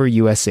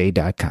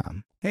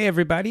LandRoverUSA.com. Hey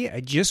everybody,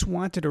 I just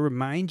wanted to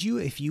remind you,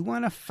 if you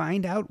want to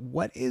find out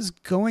what is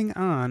going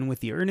on with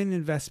the Earn and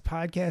Invest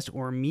podcast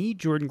or me,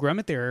 Jordan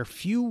Grummett, there are a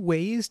few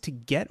ways to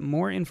get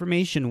more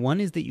information.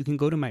 One is that you can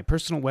go to my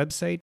personal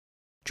website,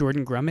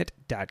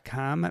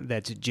 jordangrummett.com.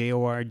 That's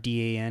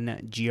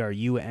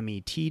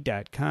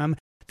JORDANGRUMET.com.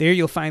 There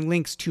you'll find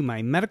links to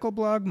my medical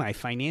blog, my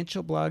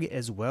financial blog,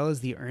 as well as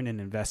the Earn and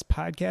Invest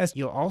podcast.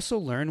 You'll also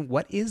learn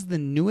what is the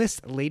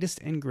newest, latest,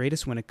 and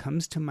greatest when it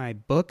comes to my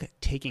book,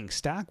 Taking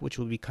Stock, which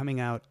will be coming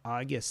out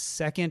August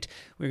 2nd.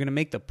 We're going to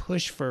make the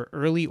push for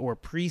early or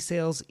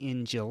pre-sales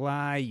in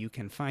July. You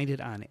can find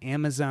it on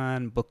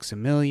Amazon, Books A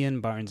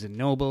Million, Barnes &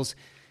 Nobles.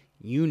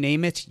 You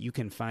name it, you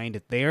can find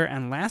it there.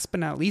 And last but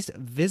not least,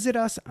 visit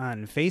us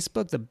on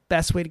Facebook. The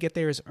best way to get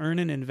there is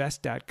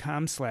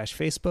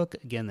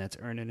earnandinvest.com/Facebook. Again, that's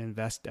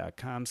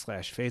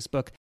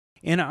earnandinvest.com/Facebook.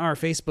 In our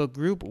Facebook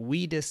group,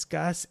 we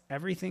discuss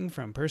everything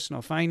from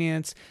personal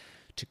finance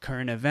to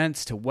current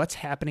events to what's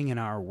happening in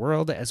our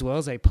world, as well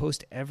as I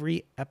post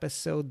every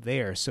episode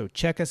there. So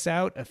check us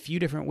out. A few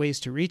different ways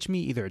to reach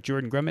me, either at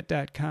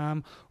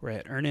jordangrummett.com or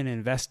at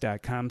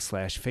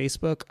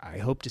earnandinvest.com/Facebook. I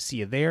hope to see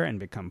you there and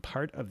become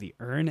part of the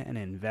Earn and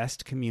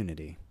Invest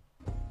community.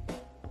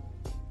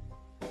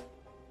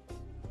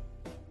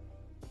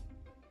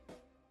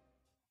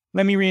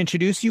 Let me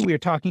reintroduce you. We are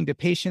talking to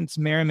patients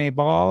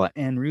Marime-Ball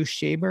and Ruth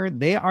Shaber.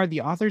 They are the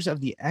authors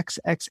of the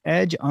XX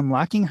Edge,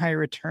 Unlocking High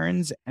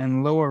Returns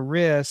and Lower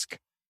Risk.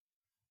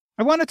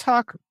 I want to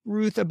talk,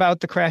 Ruth, about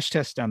the crash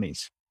test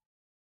dummies.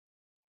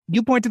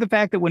 You point to the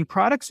fact that when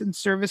products and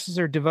services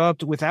are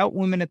developed without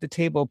women at the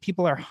table,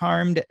 people are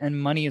harmed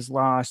and money is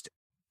lost.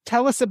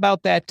 Tell us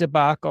about that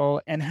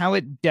debacle and how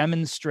it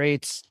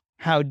demonstrates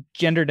how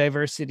gender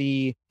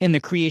diversity in the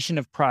creation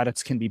of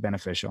products can be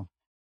beneficial.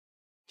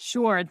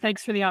 Sure.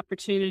 Thanks for the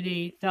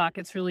opportunity, Doc.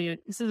 This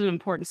is an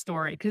important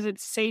story because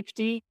it's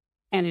safety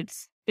and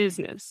it's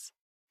business.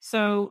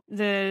 So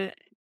the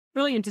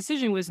brilliant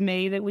decision was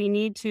made that we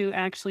need to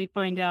actually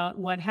find out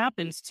what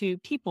happens to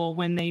people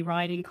when they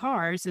ride in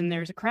cars and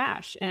there's a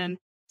crash. And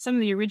some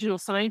of the original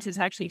scientists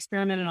actually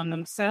experimented on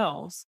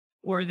themselves,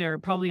 or they're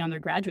probably on their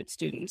graduate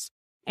students.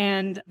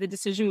 And the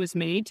decision was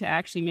made to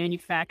actually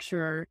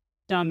manufacture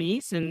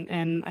dummies.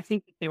 And I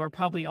think they were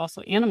probably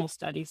also animal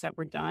studies that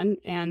were done.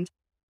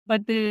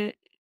 But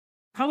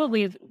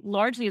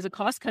largely as a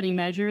cost-cutting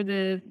measure,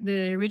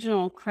 the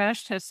original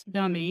crash test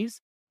dummies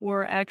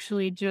were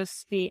actually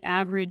just the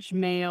average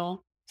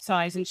male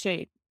size and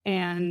shape.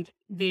 And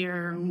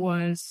there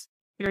was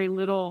very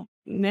little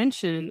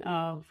mention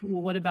of,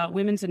 well, what about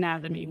women's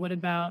anatomy? What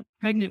about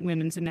pregnant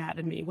women's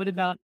anatomy? What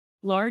about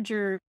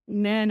larger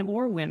men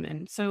or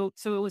women? So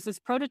it was this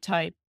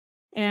prototype.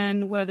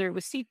 And whether it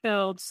was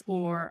seatbelts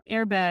or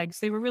airbags,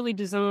 they were really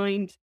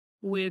designed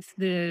with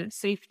the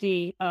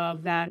safety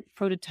of that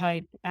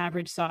prototype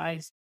average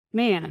size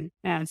man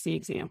as the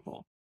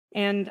example.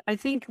 And I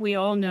think we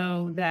all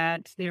know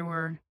that there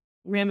were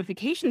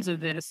ramifications of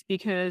this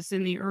because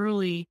in the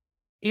early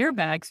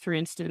airbags, for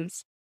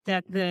instance,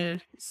 that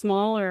the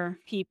smaller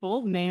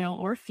people, male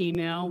or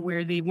female,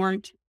 where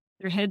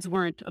their heads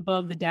weren't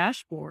above the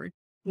dashboard,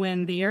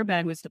 when the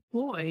airbag was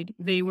deployed,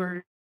 they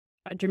were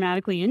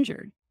dramatically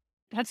injured.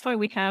 That's why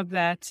we have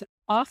that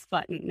off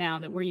button now,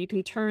 where you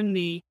can turn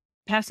the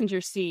passenger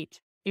seat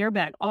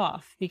airbag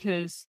off,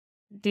 because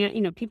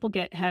people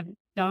have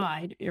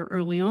died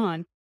early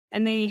on,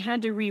 and they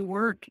had to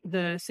rework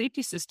the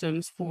safety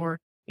systems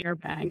for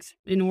airbags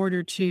in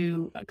order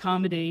to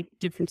accommodate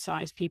different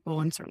size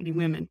people and certainly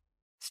women.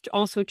 It's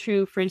also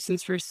true, for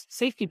instance, for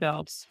safety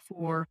belts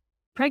for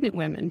pregnant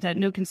women, that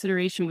no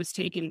consideration was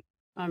taken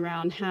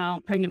around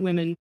how pregnant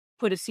women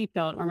put a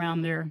seatbelt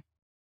around their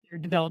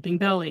developing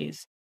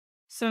bellies.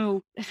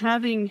 So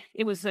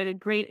it was a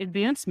great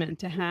advancement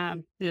to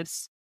have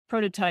this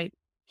prototype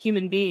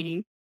human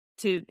being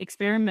to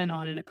experiment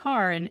on in a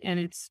car. And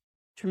it's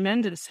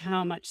tremendous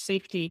how much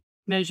safety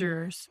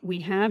measures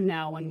we have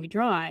now when we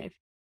drive.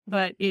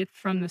 But if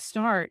from the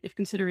start, if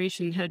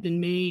consideration had been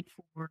made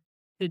for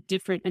the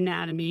different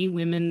anatomy,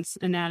 women's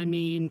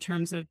anatomy in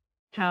terms of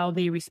how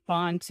they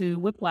respond to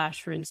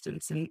whiplash, for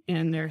instance,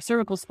 and their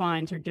cervical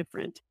spines are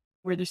different,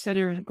 where their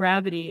center of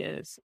gravity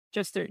is,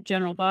 just their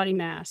general body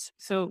mass.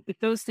 So if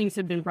those things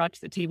had been brought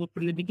to the table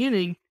from the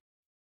beginning,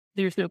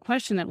 there's no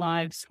question that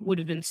lives would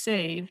have been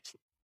saved.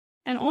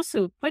 And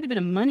also quite a bit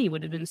of money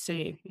would have been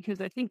saved, because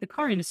I think the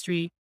car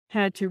industry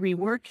had to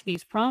rework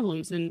these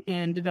problems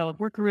and develop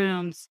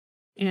workarounds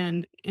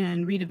and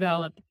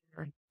redevelop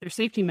their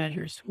safety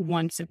measures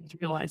once it was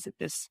realized that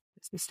this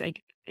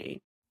mistake had been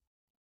made.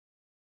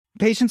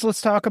 Patients,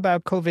 let's talk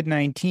about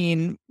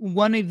COVID-19.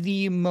 One of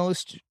the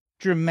most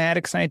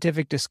dramatic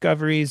scientific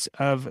discoveries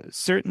of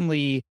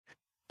certainly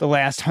the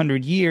last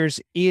 100 years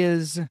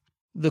is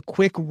the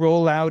quick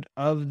rollout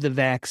of the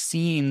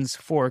vaccines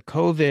for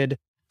COVID.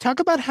 Talk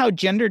about how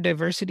gender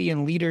diversity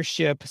and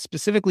leadership,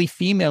 specifically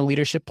female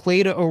leadership,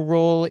 played a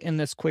role in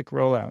this quick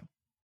rollout.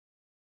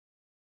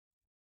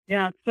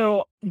 Yeah,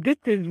 so this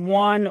is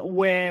one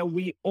where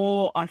we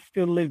all are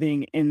still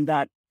living in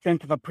that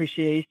sense of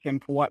appreciation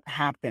for what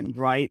happened,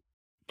 right?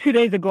 2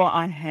 days ago,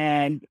 I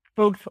had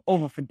folks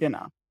over for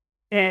dinner.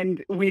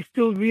 And we're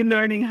still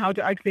relearning how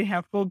to actually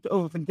have folks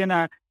over for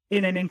dinner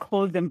in an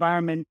enclosed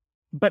environment.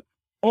 But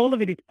all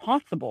of it is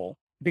possible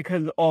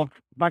because of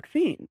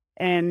vaccines.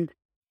 And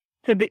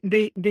So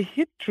the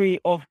history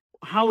of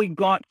how we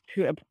got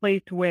to a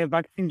place where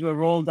vaccines were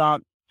rolled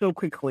out so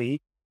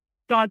quickly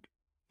starts,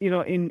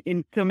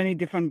 in so many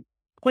different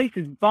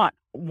places, but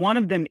one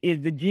of them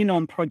is the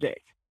Genome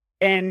Project.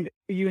 And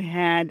you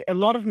had a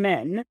lot of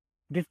men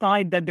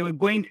decide that they were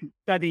going to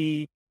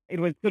study, it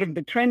was sort of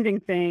the trending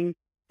thing,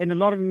 and a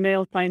lot of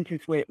male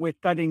scientists were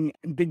studying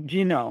the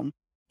genome.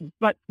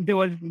 But there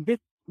was this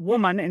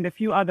woman and a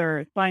few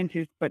other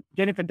scientists, but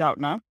Jennifer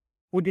Doudna,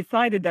 who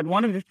decided that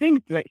one of the things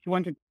that she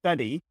wanted to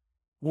study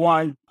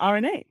was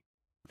RNA,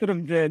 sort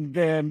of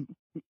the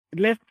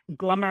less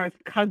glamorous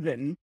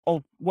cousin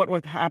of what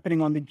was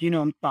happening on the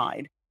genome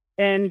side.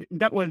 And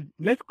that was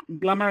less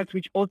glamorous,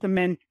 which also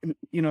meant,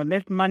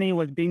 less money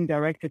was being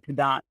directed to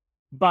that.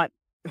 But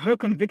her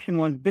conviction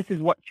was this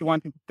is what she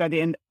wanted to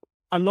study. And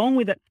along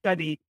with that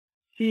study,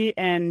 she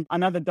and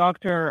another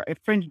doctor, a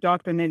French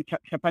doctor named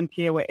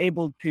Charpentier, were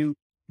able to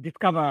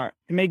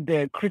make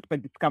the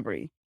CRISPR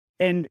discovery.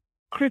 And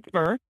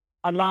CRISPR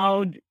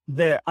allowed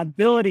the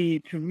ability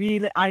to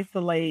really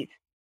isolate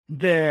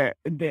the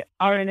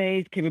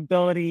RNA's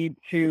capability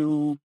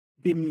to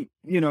be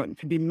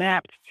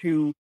mapped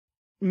to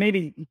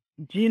maybe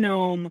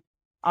genome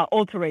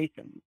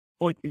alteration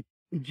or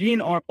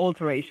gene or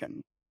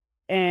alteration.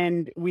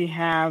 And we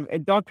have a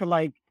doctor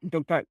like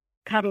Dr.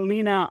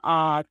 Catalina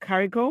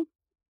Carrico,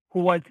 who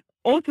was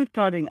also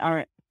studying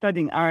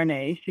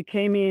RNA. She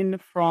came in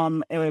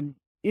from an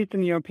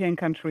Eastern European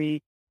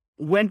country,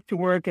 went to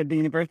work at the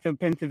University of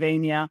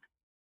Pennsylvania,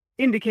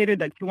 indicated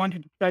that she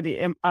wanted to study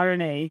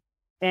RNA,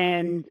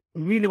 and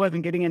really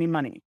wasn't getting any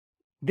money.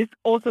 This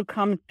also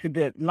comes to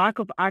the lack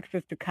of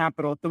access to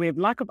capital. So we have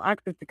lack of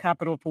access to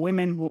capital for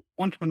women who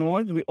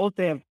entrepreneurs. We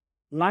also have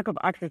lack of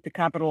access to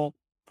capital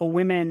for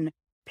women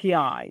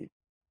PIs.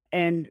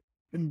 And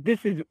this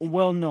is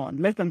well known.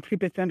 Less than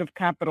 3% of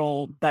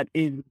capital that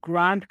is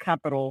grant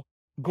capital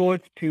goes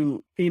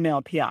to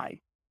female PIs.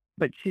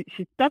 But she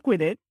stuck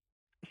with it.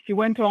 She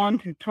went on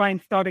to try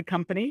and start a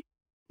company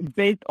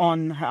based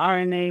on her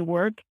RNA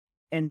work,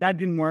 and that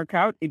didn't work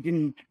out. It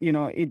didn't,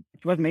 it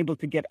wasn't able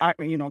to get,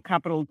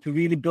 capital to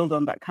really build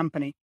on that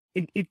company.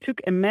 It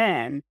took a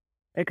man,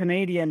 a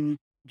Canadian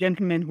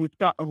gentleman who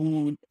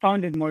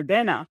founded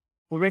Moderna,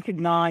 who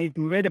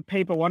read a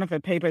paper, one of her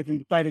papers, and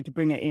decided to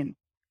bring it in.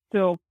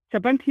 So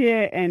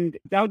Charpentier and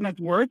Doudna's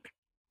work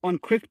on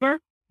CRISPR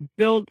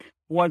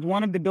was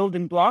one of the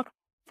building blocks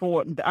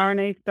for the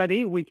RNA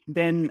study, which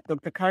then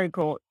Dr.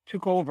 Carrico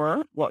took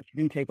over. Well, she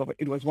didn't take over.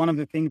 It was one of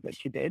the things that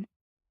she did.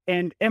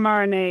 And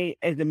mRNA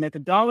as a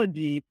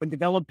methodology for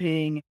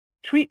developing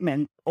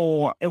treatments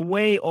or a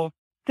way of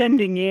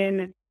sending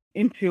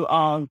into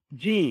our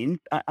genes.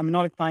 I'm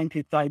not a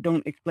scientist, so I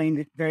don't explain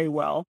this very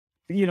well.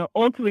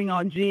 Altering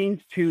our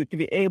genes to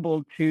be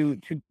able to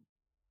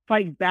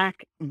fight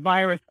back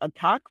virus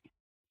attacks.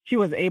 She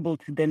was able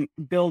to then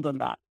build on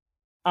that.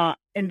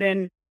 And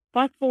then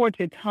fast forward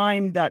to a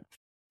time that,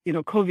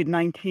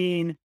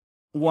 COVID-19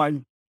 was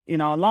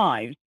in our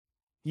lives,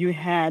 you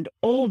had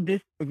all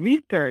this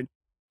research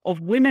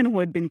of women who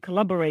had been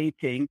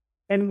collaborating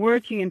and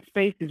working in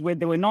spaces where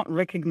they were not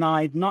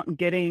recognized, not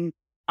getting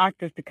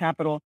access to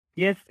capital.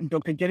 Yes,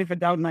 Dr. Jennifer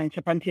Doudna and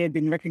Charpentier had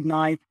been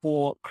recognized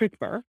for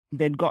CRISPR.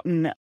 They'd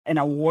gotten an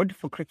award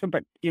for CRISPR,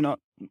 but,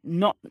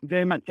 not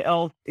very much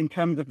else in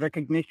terms of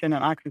recognition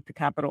and access to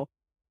capital.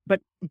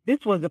 But this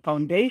was the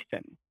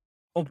foundation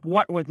of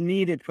what was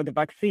needed for the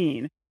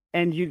vaccine.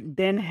 And you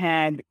then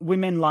had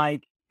women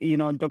like,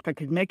 Dr.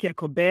 Kizzmekia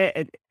Kobe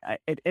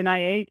at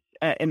NIH,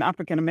 an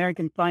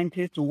African-American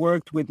scientist who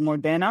worked with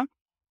Moderna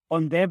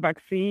on their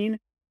vaccine.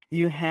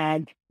 You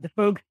had the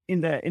folks in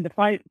the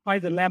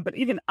Pfizer lab, but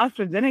even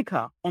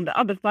AstraZeneca on the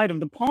other side of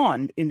the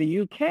pond in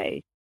the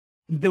UK.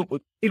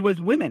 It was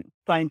women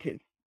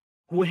scientists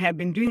who had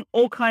been doing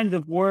all kinds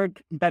of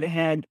work that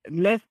had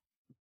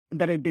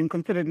been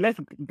considered less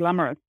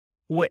glamorous,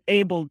 were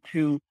able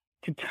to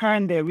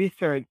turn their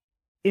research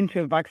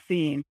into a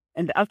vaccine.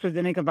 And the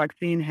AstraZeneca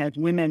vaccine has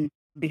women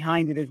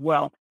behind it as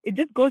well. It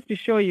just goes to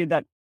show you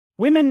that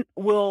women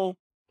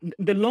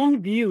the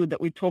long view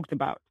that we talked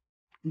about,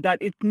 that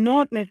it's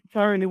not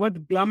necessarily what's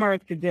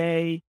glamorous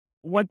today,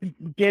 what's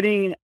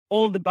getting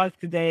all the buzz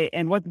today,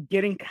 and what's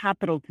getting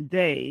capital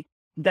today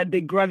that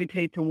they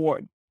gravitate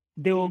towards.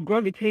 They will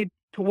gravitate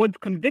towards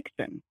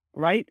conviction,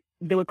 right?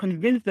 They were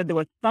convinced that there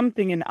was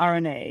something in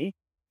RNA,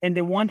 and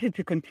they wanted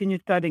to continue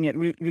studying it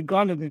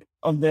regardless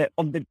of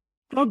the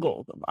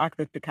struggles of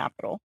access to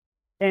capital.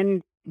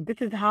 And this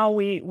is how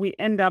we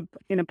end up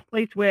in a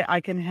place where I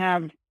can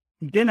have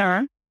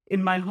dinner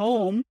in my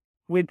home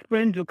with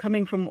friends who are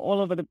coming from all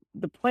over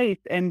the place,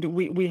 and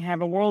we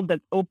have a world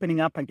that's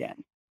opening up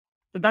again.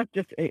 So that's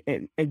just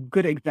a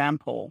good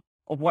example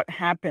of what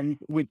happens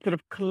with sort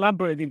of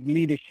collaborative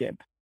leadership,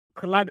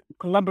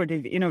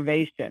 collaborative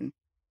innovation,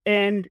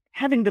 and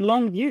having the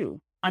long view,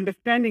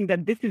 understanding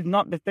that this is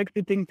not the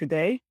sexy thing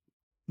today,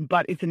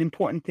 but it's an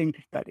important thing to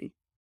study.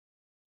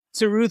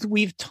 So, Ruth,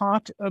 we've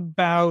talked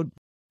about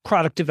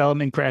product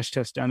development crash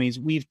test dummies.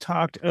 We've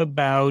talked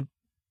about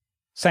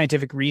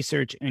scientific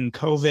research in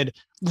COVID.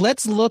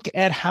 Let's look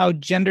at how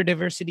gender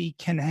diversity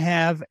can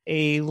have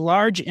a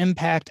large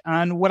impact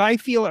on what I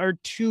feel are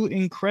two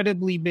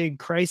incredibly big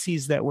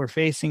crises that we're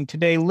facing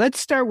today. Let's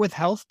start with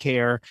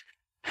healthcare.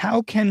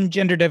 How can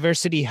gender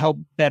diversity help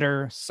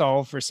better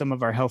solve for some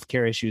of our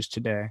healthcare issues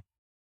today?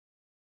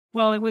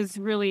 Well, it was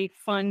really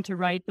fun to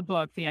write the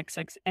book, The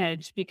XX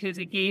Edge, because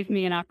it gave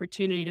me an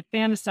opportunity to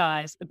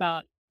fantasize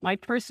about my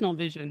personal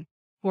vision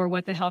for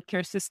what the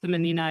healthcare system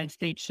in the United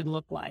States should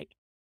look like.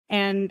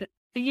 And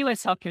the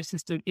U.S. healthcare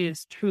system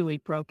is truly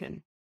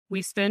broken.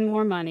 We spend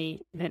more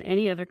money than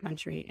any other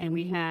country, and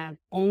we have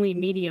only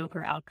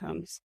mediocre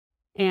outcomes.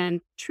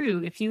 And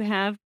true, if you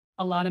have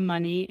a lot of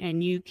money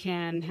and you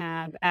can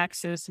have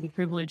access and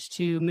privilege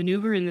to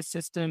maneuver in the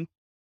system,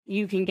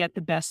 you can get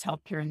the best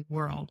healthcare in the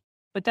world.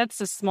 But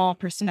that's a small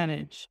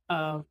percentage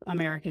of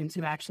Americans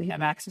who actually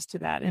have access to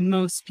that, and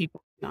most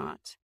people do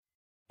not.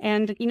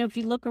 And, if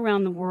you look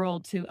around the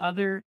world to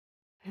other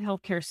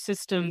healthcare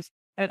systems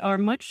that are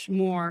much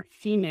more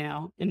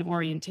female in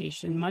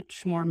orientation,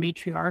 much more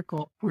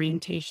matriarchal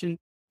orientation,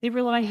 they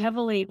rely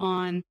heavily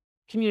on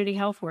community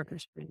health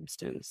workers, for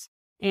instance.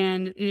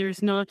 And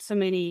there's not so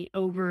many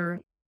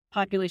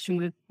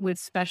overpopulation with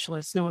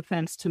specialists, no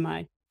offense to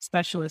my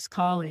specialist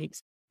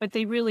colleagues, but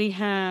they really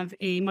have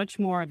a much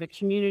more of a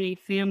community,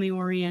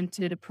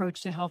 family-oriented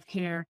approach to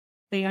healthcare.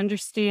 They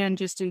understand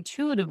just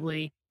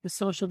intuitively the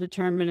social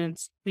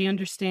determinants. They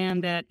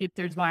understand that if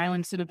there's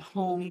violence in a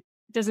home,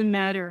 it doesn't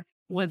matter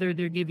whether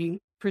they're giving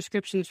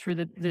prescriptions for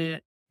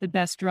the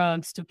best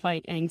drugs to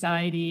fight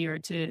anxiety or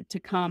to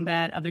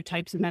combat other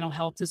types of mental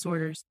health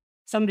disorders.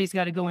 Somebody's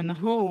got to go in the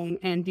home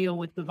and deal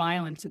with the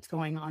violence that's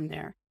going on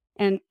there.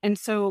 And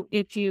so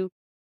if you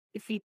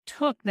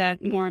took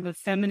that more of a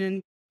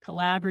feminine,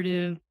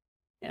 collaborative,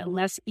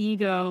 less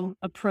ego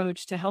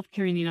approach to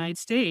healthcare in the United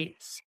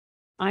States,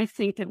 I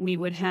think that we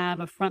would have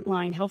a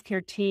frontline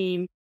healthcare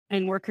team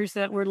and workers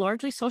that were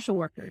largely social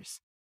workers,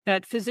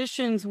 that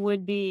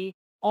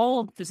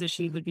all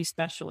physicians would be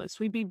specialists.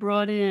 We'd be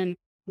brought in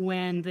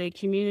when the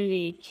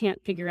community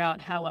can't figure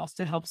out how else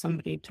to help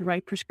somebody, to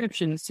write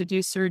prescriptions, to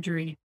do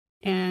surgery.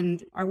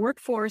 And our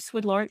workforce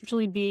would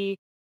largely be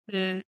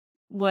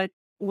what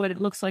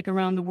it looks like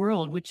around the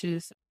world, which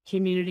is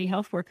community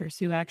health workers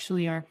who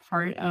actually are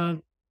part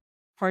of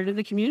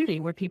the community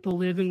where people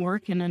live and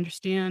work and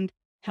understand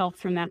health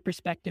from that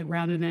perspective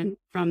rather than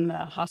from the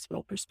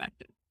hospital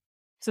perspective.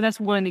 So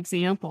that's one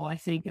example, I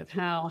think, of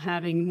how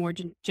having more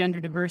gender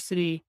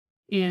diversity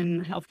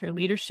in healthcare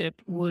leadership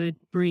would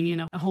bring in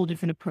a whole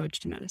different approach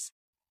to medicine.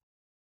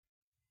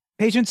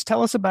 Patience,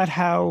 tell us about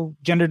how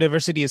gender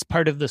diversity is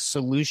part of the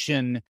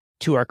solution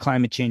to our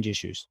climate change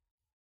issues.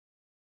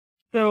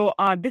 So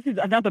this is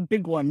another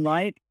big one,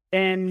 right?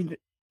 And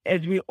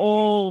as we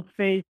all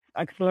face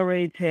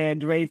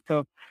accelerated rates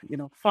of,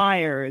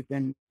 fires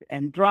and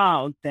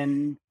droughts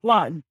and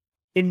floods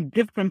in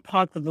different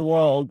parts of the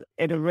world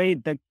at a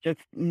rate that's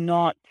just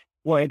not,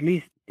 well, at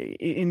least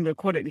in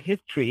recorded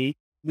history,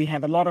 we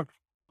have a lot of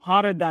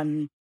hotter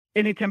than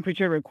any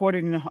temperature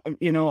recorded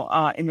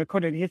in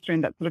recorded history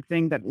and that sort of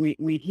thing that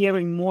we're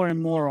hearing more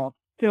and more of.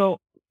 So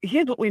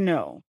here's what we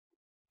know.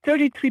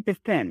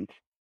 33%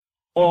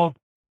 of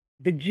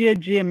the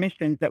GHG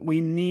emissions that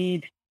we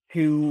need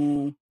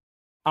to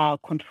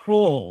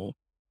control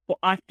for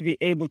us to be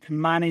able to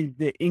manage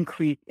the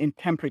increase in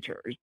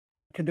temperatures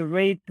to the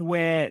rate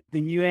where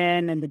the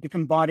UN and the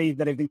different bodies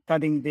that have been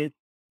studying this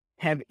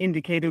have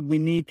indicated we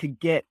need to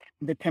get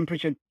the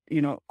temperature,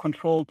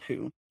 controlled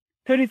to.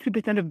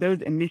 33% of those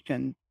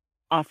emissions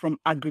are from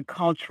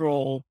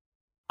agricultural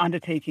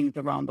undertakings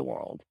around the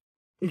world.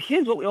 And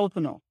here's what we also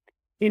know.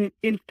 In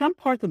some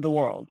parts of the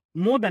world,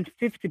 more than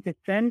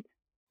 50%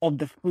 of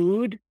the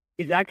food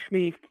is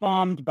actually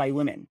farmed by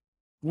women.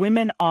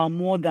 Women are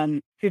more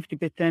than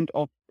 50%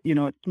 of,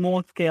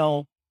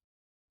 small-scale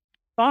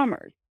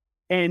farmers.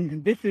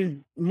 And this is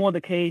more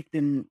the case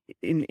in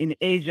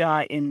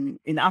Asia,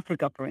 in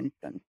Africa, for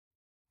instance.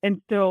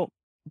 And so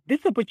this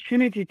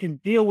opportunity to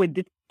deal with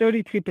this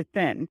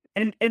 33%,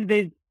 and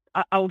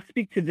I'll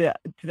speak to the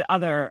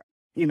other,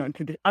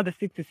 to the other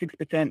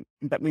 66%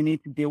 that we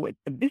need to deal with.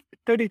 But this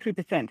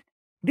 33%,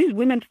 these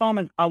women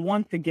farmers are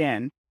once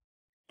again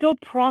so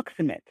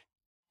proximate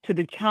to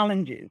the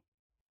challenges.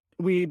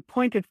 We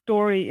point a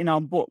story in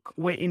our book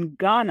where in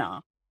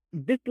Ghana,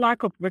 this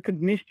lack of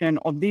recognition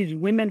of these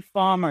women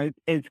farmers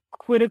as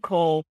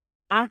critical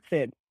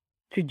assets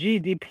to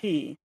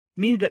GDP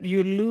means that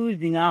you're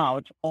losing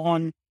out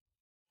on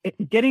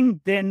getting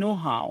their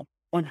know-how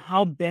on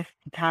how best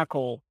to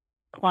tackle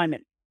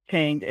climate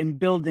change and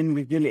building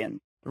resilience,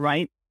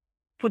 right?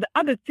 For the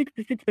other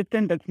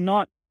 66% that's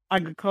not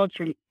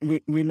agriculture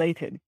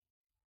related,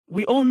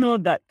 we all know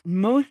that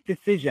most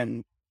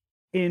decisions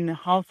in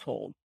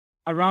households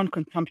around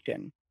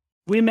consumption,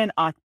 women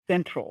are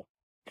central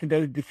to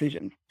those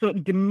decisions. So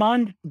the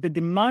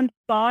demand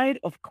side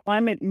of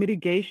climate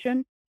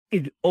mitigation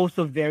is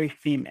also very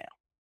female.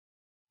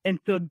 And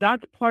so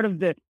that's part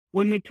of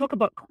when we talk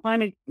about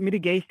climate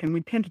mitigation,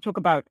 we tend to talk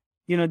about,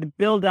 the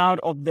build out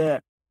of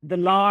the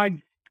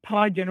large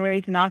power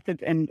generation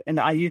assets, and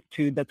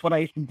that's what I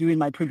used to do in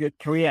my previous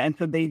career. And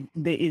so there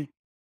is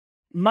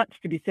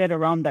much to be said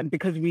around that,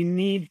 because we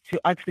need to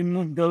actually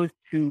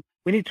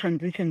we need to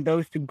transition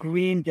those to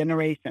green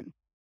generation.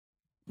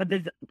 But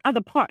there's the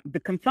other part, the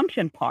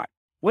consumption part.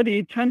 Whether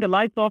you turn the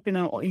lights off in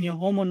your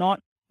home or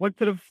not, what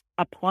sort of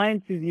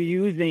appliances you're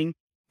using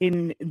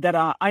that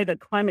are either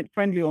climate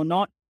friendly or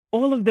not,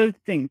 all of those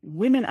things,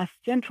 women are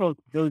central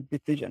to those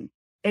decisions,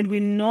 and we're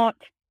not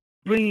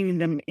bringing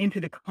them into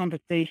the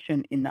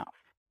conversation enough.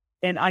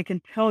 And I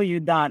can tell you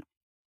that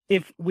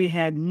if we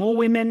had more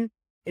women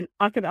in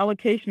asset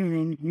allocation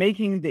rooms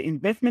making the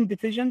investment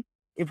decisions,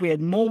 if we had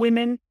more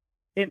women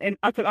in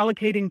asset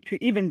allocating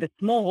to even the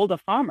smallholder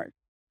farmers,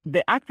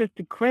 the access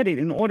to credit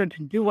in order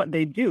to do what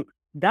they do,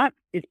 that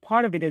is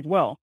part of it as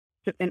well.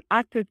 So, and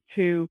access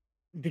to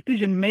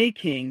decision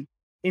making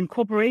in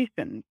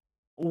corporations,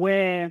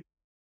 where,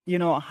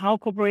 how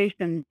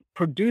corporations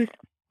produce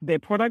their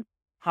product,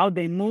 how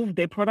they move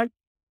their product,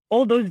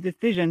 all those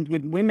decisions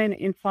with women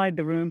inside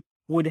the room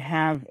would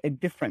have a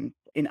difference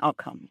in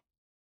outcomes.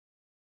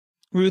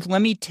 Ruth,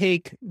 let me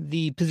take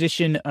the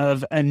position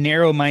of a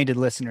narrow-minded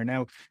listener.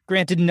 Now,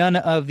 granted, none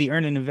of the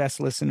Earn and Invest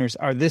listeners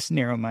are this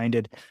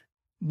narrow-minded,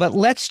 but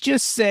let's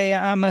just say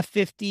I'm a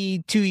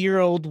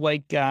 52-year-old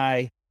white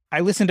guy. I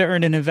listen to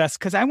Earn and Invest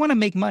because I want to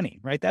make money,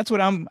 right? That's what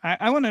I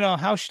want to know.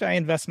 How should I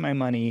invest my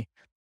money?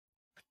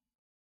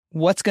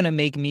 What's going to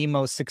make me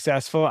most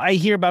successful? I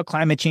hear about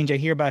climate change. I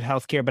hear about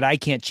healthcare, but I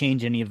can't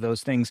change any of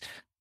those things.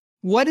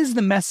 What is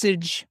the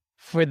message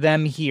for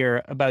them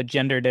here about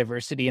gender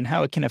diversity and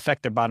how it can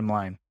affect their bottom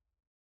line?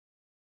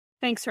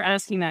 Thanks for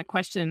asking that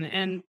question.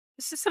 And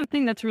this is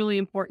something that's really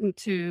important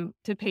to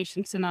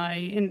patients and I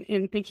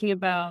in thinking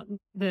about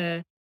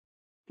the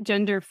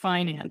gender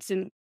finance.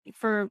 And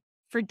for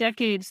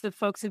decades, the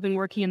folks who've been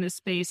working in this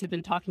space have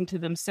been talking to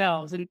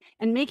themselves and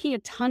making a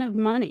ton of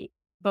money.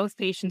 Both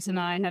patients and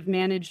I have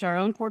managed our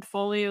own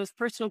portfolios,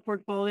 personal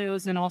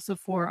portfolios, and also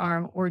for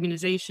our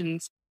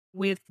organizations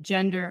with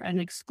an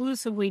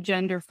exclusively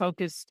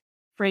gender-focused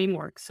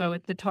framework. So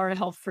at the Tara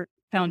Health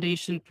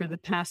Foundation for the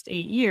past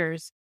 8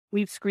 years,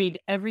 we've screened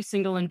every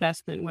single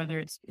investment, whether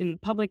it's in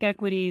public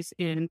equities,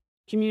 in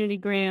community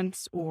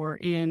grants, or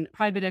in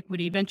private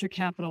equity, venture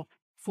capital,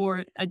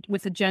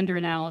 with a gender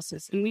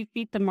analysis. And we've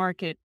beat the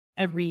market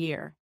every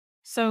year.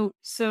 So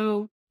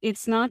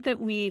it's not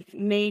that we've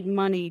made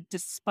money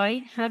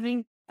despite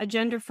having a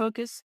gender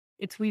focus.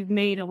 It's we've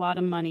made a lot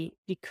of money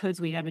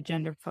because we have a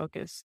gender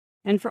focus.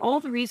 And for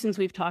all the reasons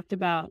we've talked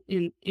about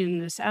in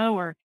this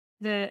hour,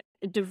 the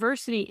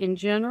diversity in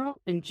general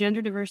and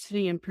gender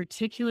diversity in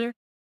particular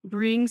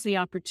brings the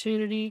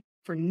opportunity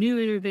for new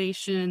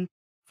innovation,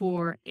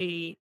 for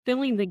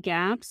filling the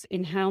gaps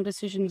in how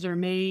decisions are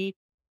made,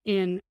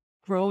 in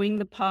growing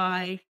the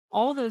pie.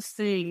 All those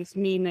things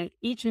mean that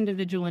each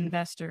individual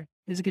investor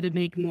is going to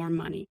make more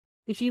money.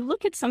 If you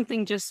look at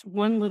something just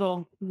one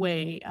little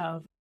way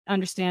of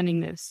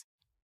understanding this,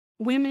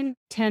 women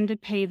tend to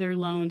pay their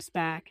loans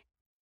back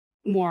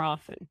more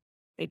often.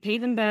 They pay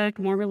them back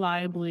more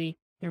reliably.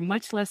 They're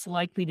much less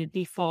likely to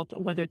default,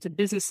 whether it's a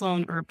business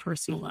loan or a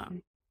personal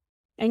loan.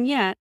 And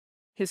yet,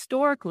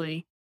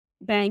 historically,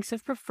 banks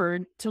have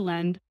preferred to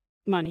lend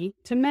money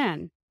to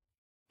men.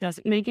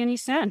 Doesn't make any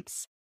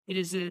sense. It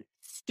is a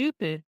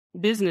stupid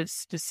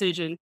business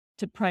decision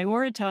to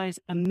prioritize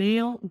a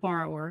male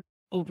borrower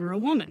over a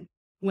woman,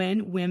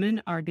 when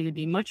women are going to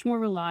be much more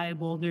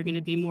reliable. They're going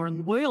to be more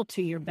loyal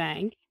to your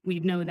bank. We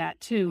know that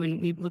too,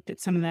 and we've looked at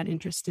some of that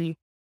interesting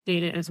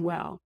data as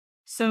well.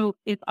 So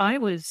if I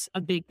was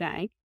a big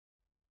bank,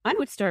 I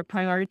would start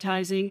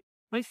prioritizing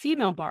my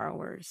female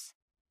borrowers.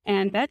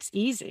 And that's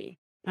easy.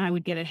 I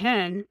would get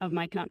ahead of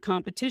my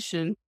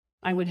competition.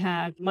 I would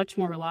have much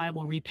more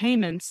reliable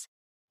repayments,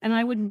 and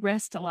I would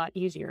rest a lot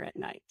easier at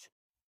night.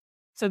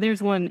 So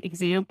there's one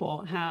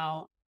example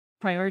how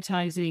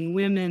prioritizing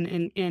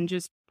women and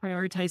just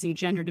prioritizing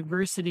gender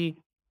diversity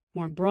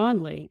more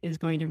broadly is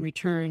going to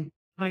return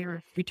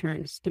higher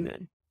returns to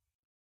men.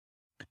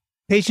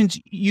 Patience,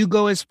 you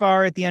go as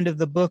far at the end of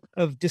the book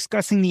of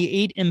discussing the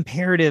 8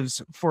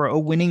 imperatives for a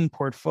winning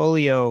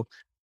portfolio.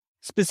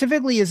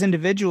 Specifically as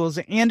individuals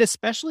and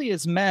especially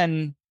as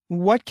men,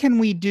 what can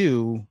we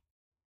do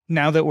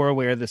now that we're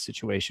aware of the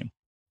situation?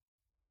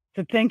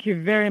 So thank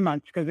you very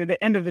much, because at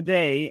the end of the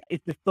day,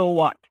 it's the so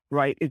what,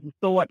 right? It's the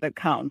so what that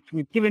counts.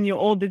 We've given you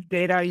all this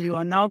data. You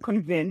are now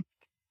convinced.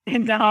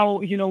 And now,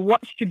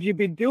 what should you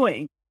be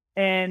doing?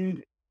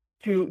 And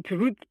to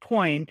Ruth's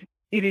point,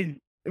 it is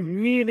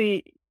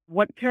really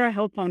what Tara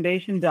Health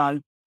Foundation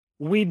does.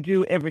 We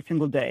do every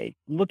single day,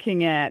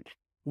 looking at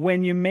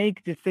when you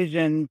make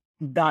decisions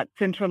that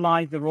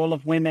centralize the role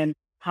of women,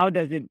 how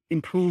does it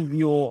improve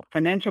your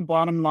financial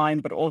bottom line,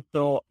 but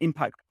also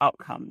impact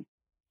outcomes?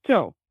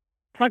 So,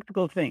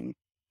 practical things.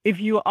 If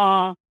you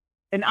are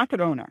an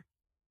asset owner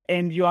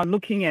and you are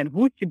looking at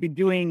who should be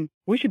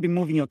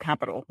moving your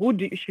capital, who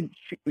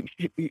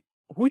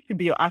should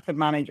be your asset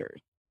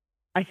managers,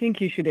 I think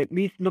you should at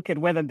least look at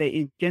whether there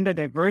is gender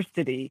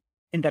diversity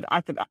in that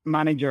asset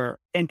manager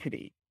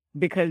entity,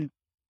 because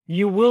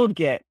you will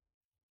get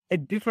a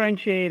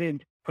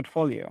differentiated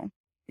portfolio,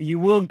 you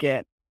will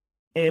get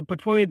a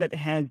portfolio that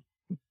has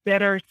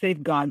better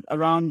safeguards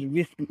around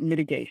risk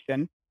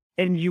mitigation,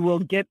 and you will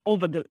get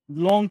over the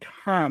long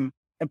term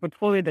a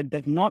portfolio that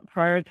does not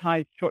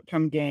prioritize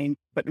short-term gains,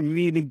 but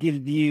really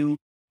gives you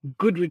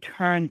good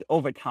returns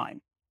over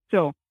time.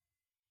 So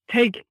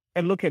take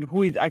a look at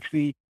who is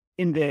actually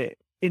in the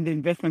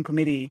investment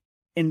committee,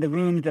 in the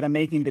rooms that are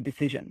making the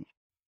decisions.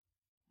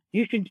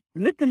 You should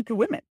listen to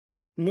women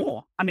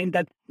more. I mean,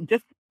 that's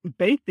just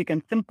basic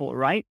and simple,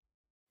 right?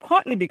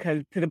 Partly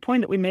because, to the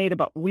point that we made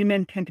about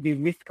women tend to be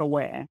risk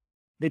aware.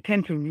 They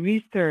tend to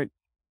research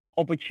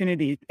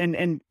opportunities,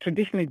 and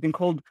traditionally it's been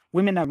called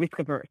women are risk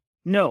averse.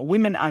 No,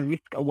 women are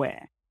risk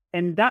aware.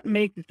 And that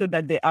makes it so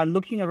that they are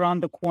looking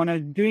around the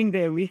corners, doing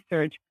their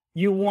research.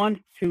 You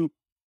want to,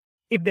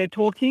 if they're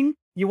talking,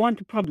 you want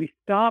to probably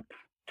stop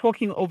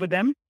talking over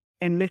them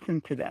and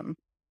listen to them.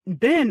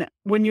 Then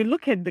when you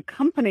look at the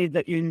companies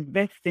that you're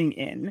investing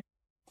in,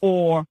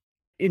 or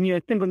in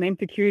your single name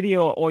security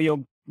or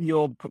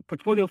your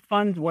portfolio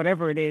funds,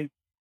 whatever it is,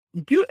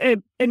 do a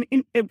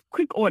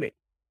quick audit.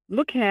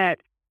 Look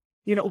at,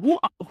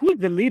 who is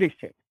the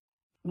leadership?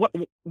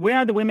 Where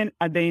are the women?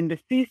 Are they in the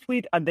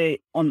C-suite? Are they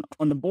on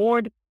the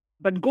board?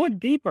 But go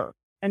deeper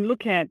and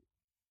look at,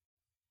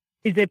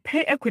 is there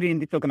pay equity in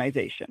this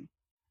organization?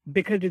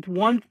 Because it's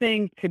one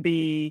thing to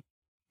be,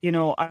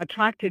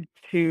 attracted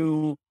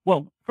to,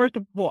 well, first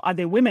of all, are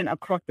there women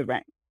across the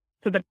ranks?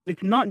 So that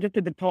it's not just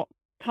at the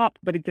top,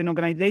 but it's an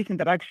organization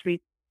that actually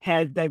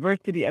has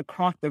diversity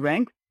across the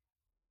ranks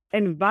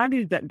and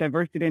values that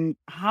diversity. And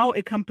how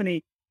a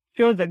company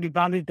shows that it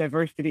values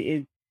diversity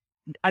is,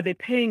 are they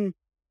paying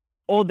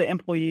all the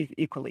employees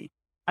equally?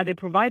 Are they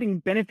providing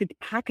benefit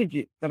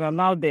packages that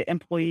allow their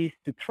employees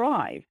to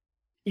thrive?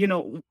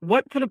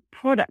 What sort of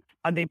products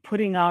are they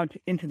putting out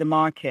into the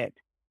market?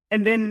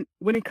 And then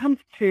when it comes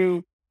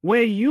to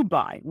where you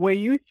buy, where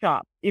you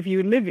shop, if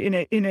you live in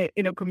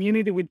a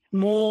community with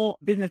small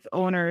business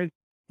owners,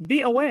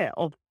 be aware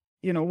of,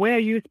 where are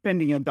you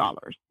spending your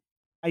dollars?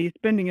 Are you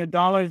spending your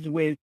dollars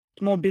with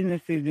small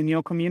businesses in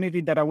your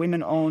community that are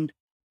women owned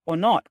or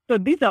not? So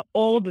these are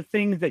all the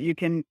things that you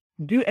can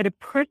do at a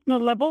personal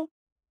level,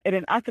 at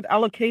an asset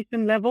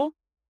allocation level,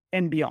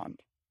 and beyond.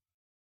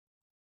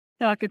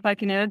 Doc, if I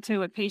can add to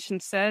what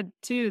Patience said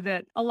too,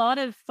 that a lot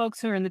of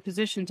folks who are in the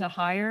position to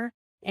hire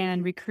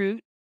and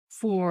recruit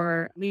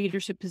for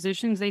leadership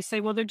positions, they say,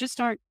 well, there just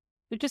aren't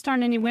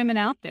any women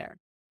out there,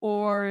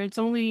 or it's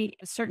only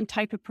a certain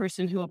type of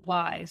person who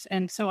applies.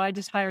 And so I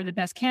just hire the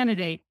best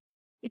candidate.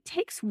 It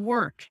takes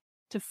work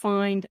to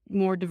find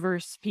more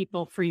diverse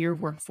people for your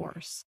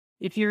workforce.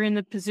 If you're in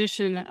the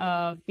position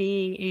of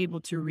being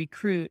able to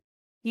recruit,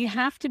 you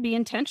have to be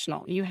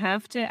intentional. You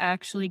have to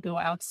actually go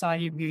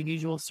outside of your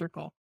usual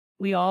circle.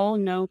 We all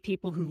know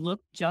people who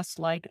look just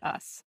like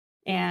us.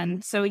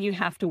 And so you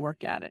have to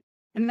work at it.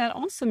 And that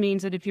also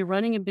means that if you're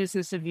running a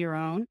business of your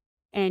own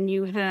and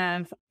you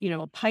have,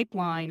 a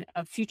pipeline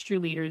of future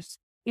leaders,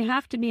 you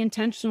have to be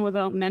intentional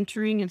about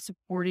mentoring and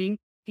supporting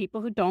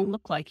people who don't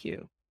look like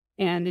you.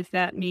 And if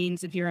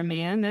you're a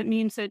man, that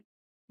means that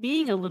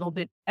being a little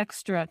bit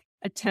extra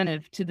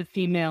attentive to the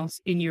females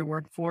in your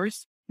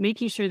workforce,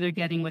 making sure they're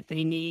getting what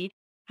they need,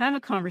 have a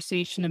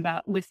conversation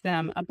with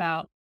them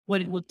about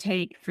what it will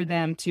take for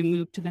them to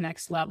move to the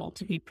next level,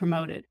 to be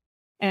promoted.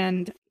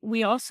 And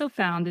we also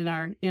found in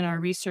our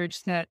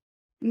research that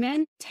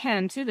men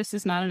tend to, this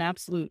is not an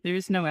absolute, there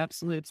is no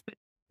absolutes, but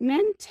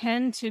men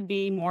tend to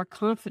be more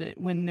confident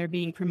when they're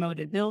being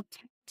promoted. They'll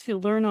to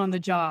learn on the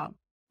job.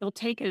 They'll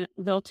take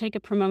a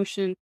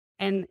promotion,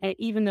 and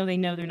even though they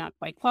know they're not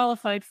quite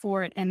qualified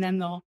for it, and then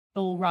they'll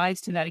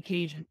rise to that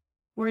occasion.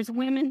 Whereas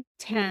women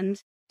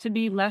tend to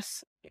be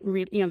less,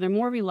 they're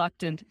more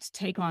reluctant to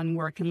take on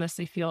work unless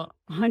they feel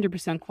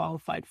 100%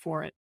 qualified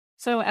for it.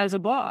 So as a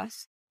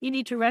boss, you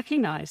need to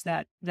recognize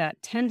that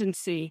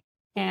tendency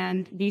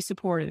and be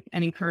supportive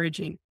and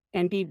encouraging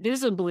and be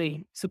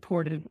visibly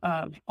supportive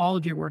of all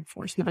of your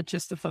workforce, not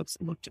just the folks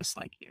that look just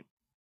like you.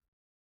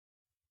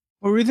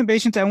 Well, Ruth and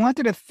Patience, I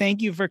wanted to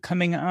thank you for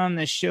coming on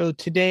the show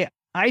today.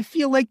 I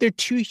feel like there are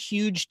two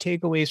huge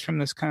takeaways from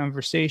this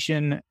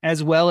conversation,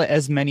 as well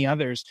as many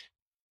others.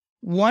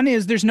 One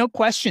is, there's no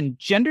question,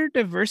 gender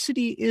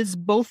diversity is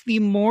both the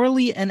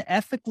morally and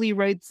ethically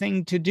right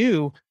thing to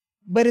do,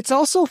 but it's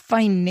also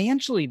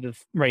financially the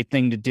right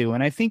thing to do.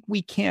 And I think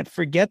we can't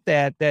forget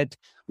that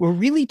we're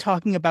really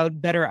talking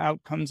about better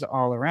outcomes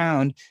all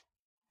around.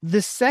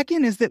 The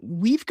second is that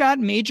we've got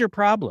major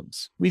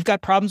problems. We've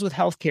got problems with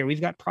healthcare. We've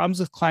got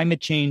problems with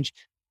climate change.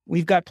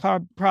 We've got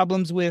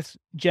problems with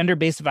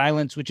gender-based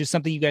violence, which is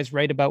something you guys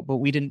write about, but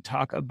we didn't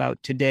talk about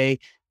today.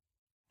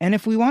 And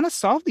if we want to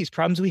solve these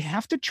problems, we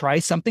have to try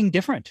something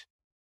different.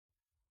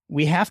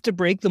 We have to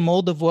break the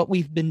mold of what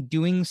we've been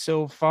doing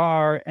so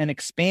far and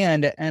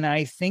expand. And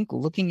I think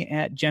looking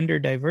at gender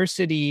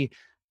diversity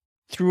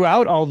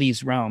throughout all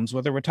these realms,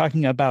 whether we're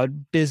talking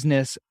about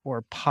business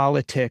or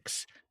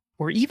politics,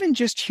 or even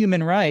just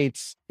human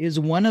rights, is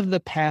one of the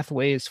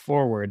pathways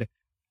forward.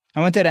 I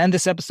wanted to end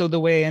this episode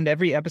the way I end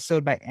every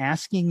episode by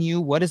asking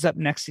you what is up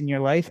next in your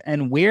life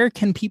and where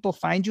can people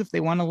find you if they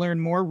want to learn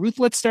more? Ruth,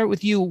 let's start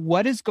with you.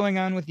 What is going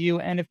on with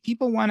you? And if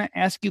people want to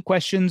ask you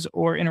questions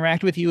or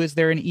interact with you, is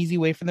there an easy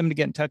way for them to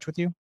get in touch with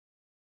you?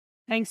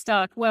 Thanks,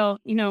 Doc. Well,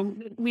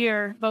 we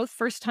are both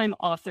first-time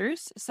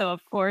authors. So,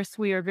 of course,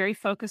 we are very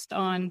focused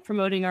on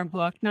promoting our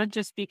book, not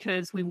just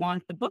because we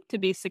want the book to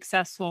be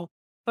successful,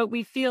 but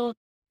we feel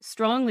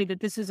strongly that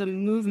this is a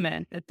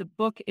movement, that the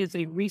book is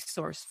a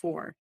resource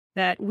for,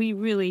 that we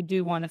really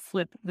do want to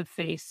flip the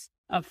face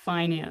of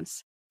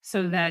finance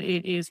so that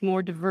it is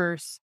more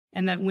diverse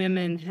and that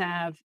women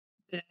have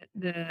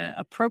the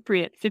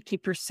appropriate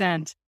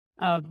 50%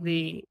 of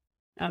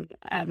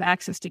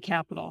access to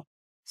capital.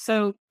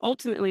 So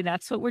ultimately,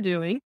 that's what we're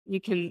doing. You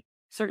can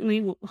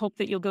certainly hope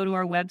that you'll go to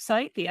our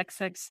website,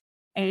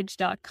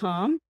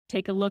 thexxedge.com,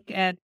 take a look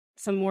at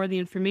some more of the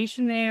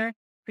information there,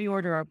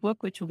 pre-order our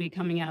book, which will be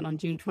coming out on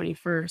June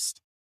 21st.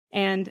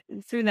 And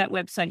through that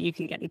website, you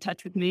can get in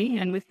touch with me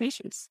and with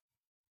Patience.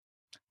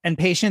 And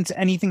Patience,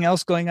 anything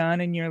else going on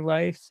in your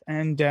life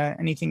and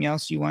anything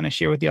else you want to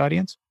share with the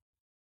audience?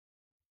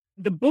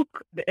 The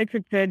book, The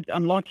Exit Edge,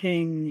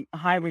 Unlocking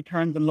High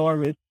Returns and Lower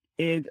Risk,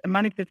 is a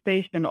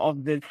manifestation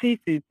of the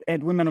thesis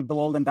at Women of the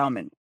World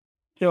Endowment.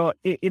 So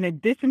in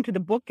addition to the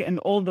book and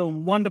all the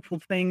wonderful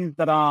things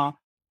that are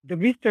the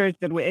research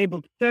that we're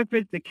able to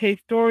surface, the case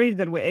stories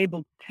that we're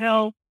able to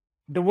tell,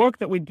 the work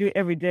that we do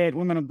every day at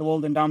Women of the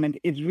World Endowment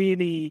is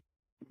really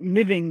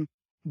living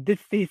this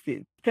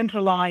thesis,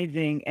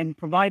 centralizing and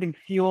providing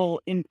fuel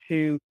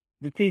into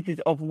the thesis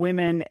of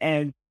women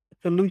as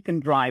solution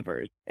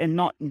drivers and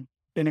not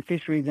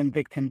beneficiaries and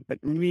victims, but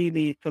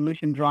really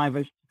solution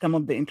drivers to some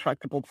of the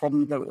intractable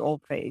problems that we all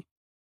face.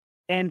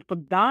 And for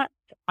that,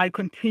 I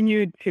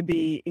continued to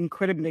be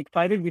incredibly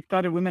excited. We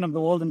started Women of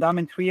the World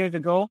Endowment 3 years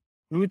ago.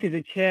 Ruth is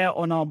a chair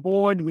on our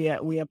board. We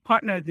are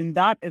partners in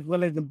that as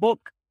well as the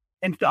book.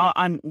 And so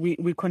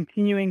we're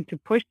continuing to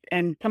push,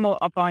 and some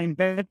of our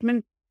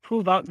investments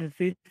prove out the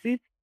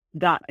thesis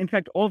that, in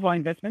fact, all of our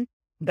investments,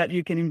 that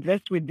you can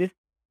invest with this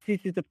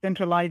thesis of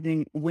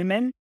centralizing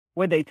women,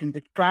 whether it's in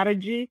the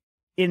strategy,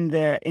 in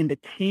the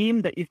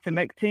team that you're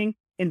selecting,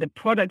 in the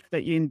products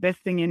that you're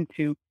investing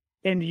into,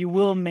 and you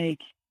will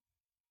make,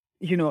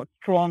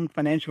 strong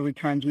financial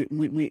returns.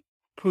 We're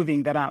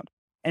proving that out.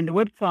 And the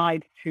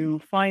website to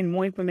find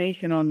more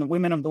information on the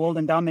Women of the World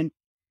Endowment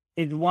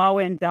is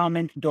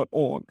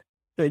wowendowment.org.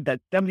 So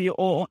that's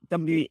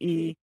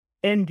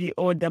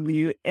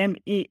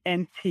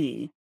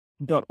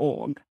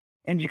WOWENDOWMENT.org.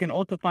 And you can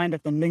also find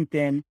us on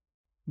LinkedIn.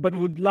 But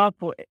we'd love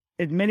for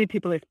as many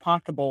people as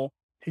possible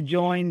to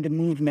join the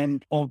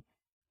movement of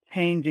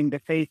changing the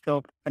face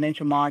of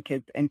financial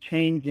markets and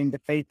changing the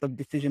face of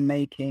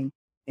decision-making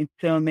in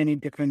so many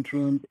different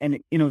rooms and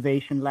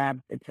innovation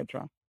labs,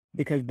 etc.,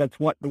 because that's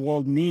what the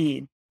world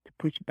needs to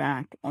push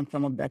back on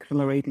some of the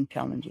accelerating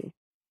challenges.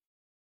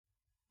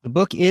 The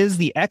book is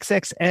The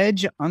XX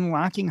Edge,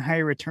 Unlocking High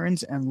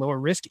Returns and Lower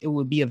Risk. It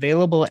will be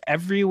available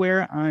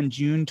everywhere on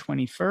June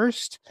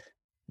 21st.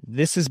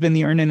 This has been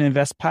the Earn and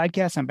Invest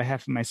podcast. On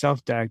behalf of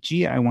myself, Doc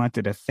G, I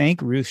wanted to thank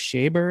Ruth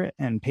Shaber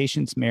and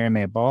Patience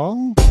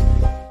Marime-Ball.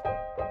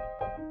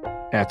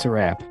 That's a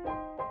wrap.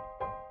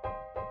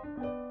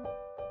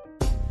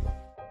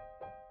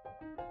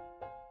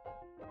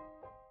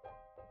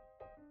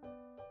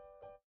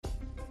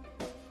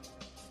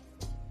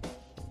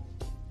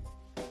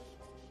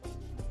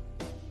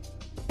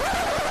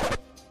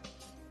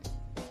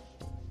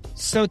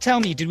 So tell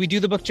me, did we do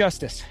the book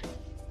justice?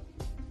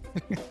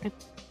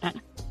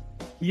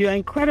 You're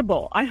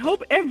incredible. I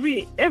hope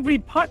every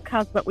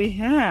podcast that we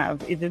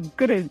have is as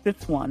good as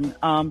this one.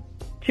 To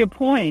your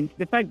point,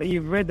 the fact that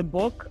you've read the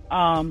book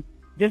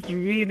just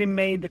really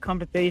made the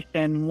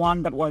conversation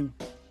one that was,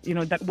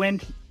 that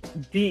went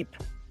deep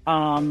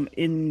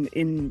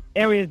in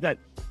areas that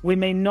we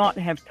may not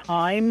have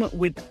time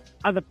with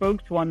other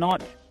folks who are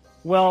not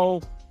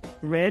well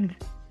read,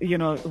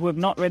 who have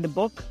not read the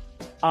book.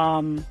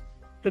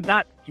 So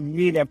that's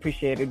really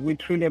appreciated. We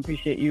truly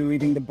appreciate you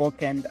reading the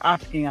book and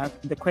asking us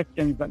the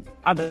questions that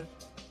others.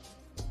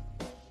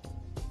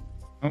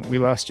 Oh, we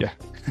lost you.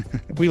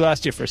 We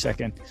lost you for a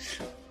second.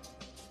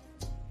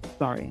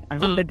 Sorry. I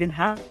hope that didn't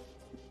happen.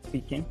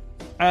 Speaking.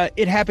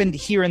 It happened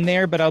here and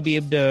there, but I'll be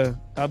able to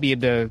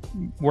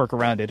work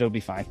around it. It'll be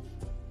fine.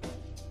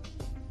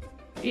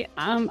 Yeah,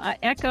 I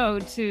echo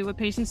to what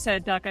Patience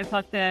said, Doc. I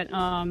thought that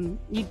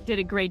you did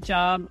a great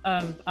job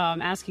of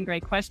asking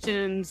great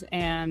questions,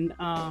 and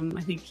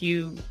I think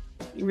you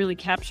really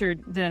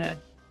captured there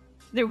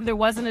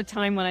wasn't a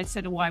time when I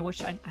said, "Oh, I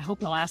hope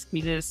they'll ask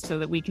me this so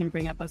that we can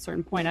bring up a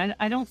certain point."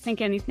 I don't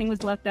think anything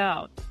was left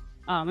out.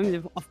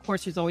 Of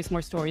course, there's always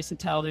more stories to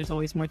tell. There's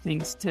always more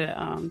things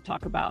to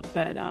talk about,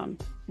 but you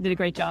did a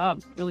great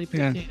job. Really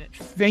appreciate it.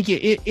 Thank you.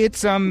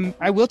 It's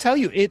I will tell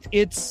you,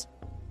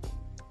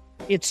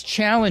 it's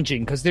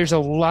challenging because there's a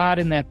lot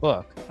in that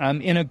book,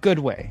 in a good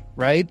way,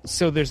 right?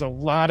 So there's a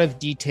lot of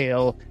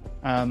detail.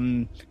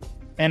 And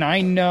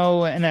I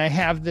know, and I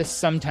have this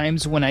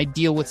sometimes when I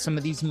deal with some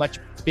of these much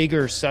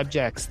bigger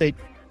subjects, that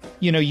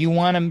you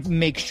want to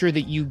make sure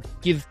that you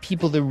give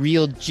people the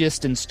real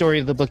gist and story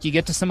of the book. You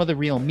get to some of the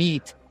real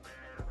meat,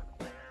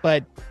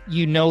 but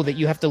you know that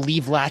you have to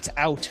leave lots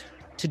out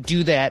to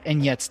do that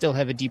and yet still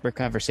have a deeper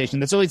conversation.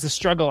 That's always the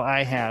struggle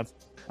I have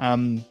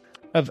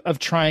of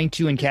trying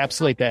to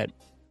encapsulate that.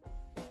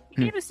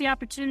 You gave us the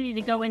opportunity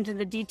to go into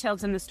the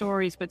details and the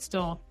stories, but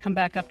still come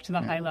back up to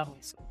the high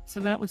levels.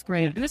 So that was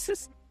great. And this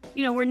is,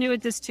 we're new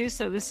at this too,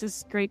 so this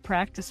is great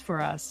practice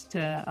for us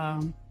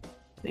to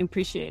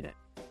appreciate it.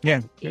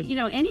 Yeah.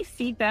 Any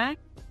feedback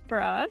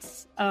for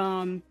us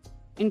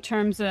in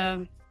terms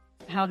of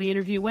how the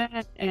interview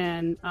went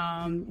and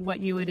what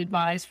you would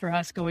advise for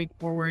us going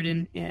forward?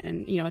 And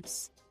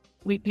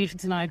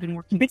Patience and I have been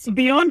working.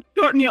 Beyond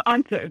shortening your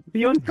answers.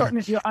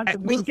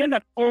 We get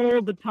that all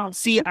the time.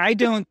 I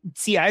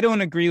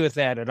don't agree with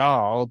that at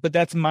all, but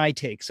that's my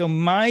take. So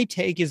my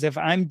take is if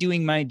I'm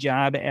doing my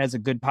job as a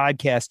good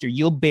podcaster,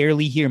 you'll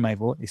barely hear my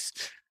voice.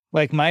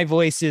 Like my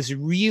voice is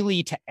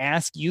really to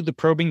ask you the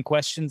probing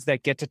questions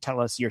that get to tell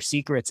us your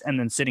secrets and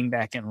then sitting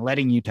back and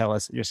letting you tell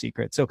us your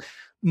secrets. So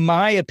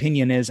my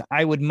opinion is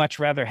I would much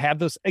rather have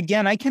those.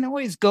 Again, I can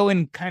always go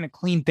and kind of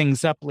clean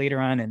things up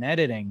later on in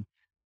editing,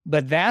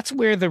 but that's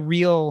where the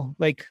real,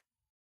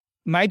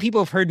 my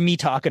people have heard me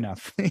talk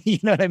enough. You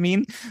know what I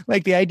mean?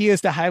 Like the idea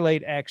is to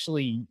highlight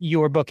actually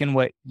your book and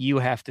what you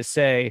have to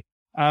say.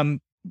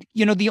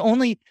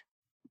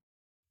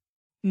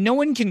 No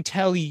one can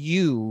tell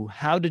you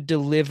how to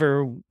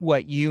deliver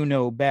what you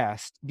know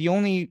best. The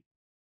only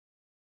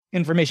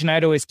information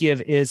I'd always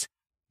give is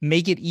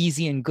make it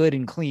easy and good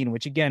and clean,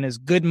 which again is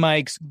good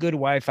mics, good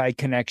Wi-Fi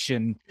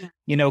connection,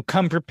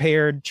 come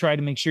prepared, try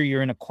to make sure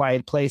you're in a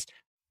quiet place.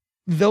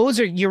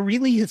 You're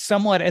really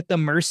somewhat at the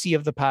mercy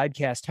of the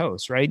podcast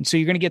host, right? So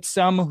you're going to get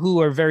some who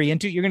are very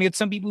into it. You're going to get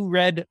some people who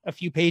read a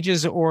few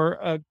pages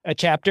or a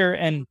chapter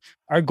and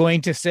are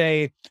going to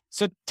say,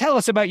 so tell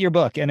us about your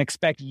book, and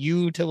expect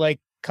you to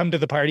come to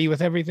the party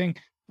with everything.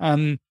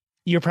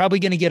 You're probably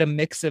going to get a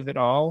mix of it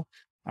all.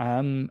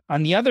 On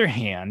the other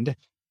hand,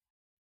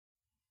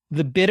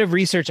 the bit of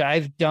research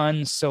I've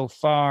done so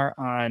far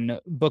on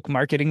book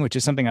marketing, which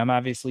is something I'm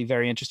obviously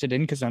very interested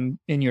in because I'm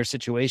in your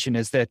situation,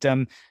 is that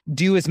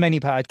do as many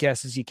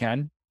podcasts as you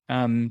can.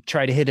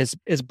 Try to hit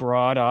as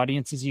broad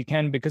audience as you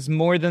can, because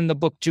more than the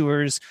book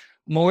tours,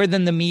 more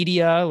than the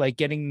media, like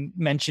getting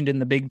mentioned in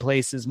the big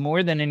places,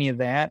 more than any of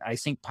that, I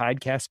think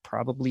podcasts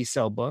probably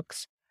sell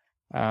books.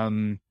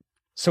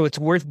 So it's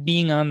worth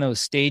being on those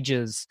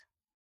stages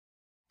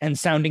and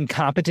sounding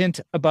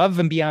competent. Above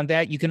and beyond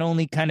that, you can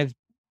only kind of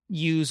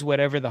use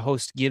whatever the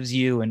host gives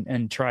you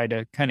and try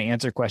to kind of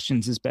answer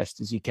questions as best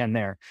as you can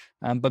there.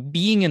 But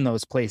being in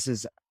those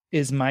places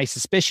is my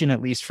suspicion,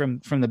 at least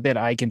from the bit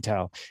I can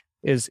tell,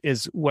 is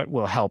what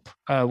will help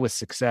with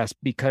success.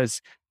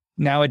 Because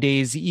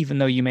nowadays, even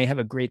though you may have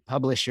a great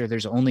publisher,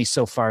 there's only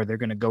so far they're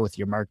going to go with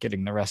your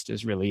marketing. The rest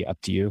is really up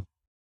to you.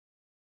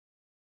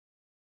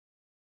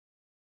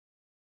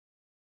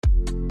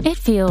 It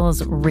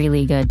feels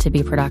really good to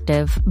be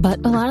productive,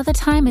 but a lot of the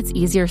time it's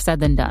easier said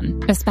than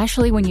done,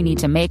 especially when you need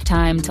to make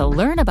time to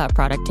learn about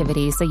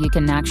productivity so you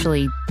can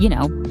actually,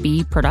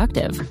 be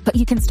productive. But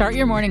you can start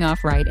your morning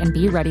off right and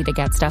be ready to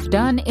get stuff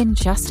done in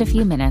just a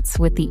few minutes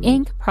with the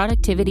Inc.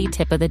 Productivity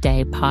Tip of the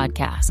Day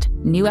podcast.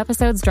 New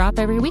episodes drop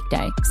every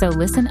weekday, so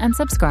listen and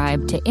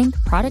subscribe to Inc.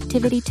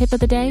 Productivity Tip of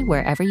the Day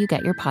wherever you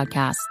get your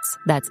podcasts.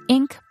 That's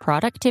Inc.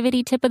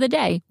 Productivity Tip of the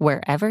Day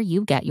wherever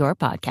you get your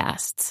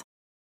podcasts.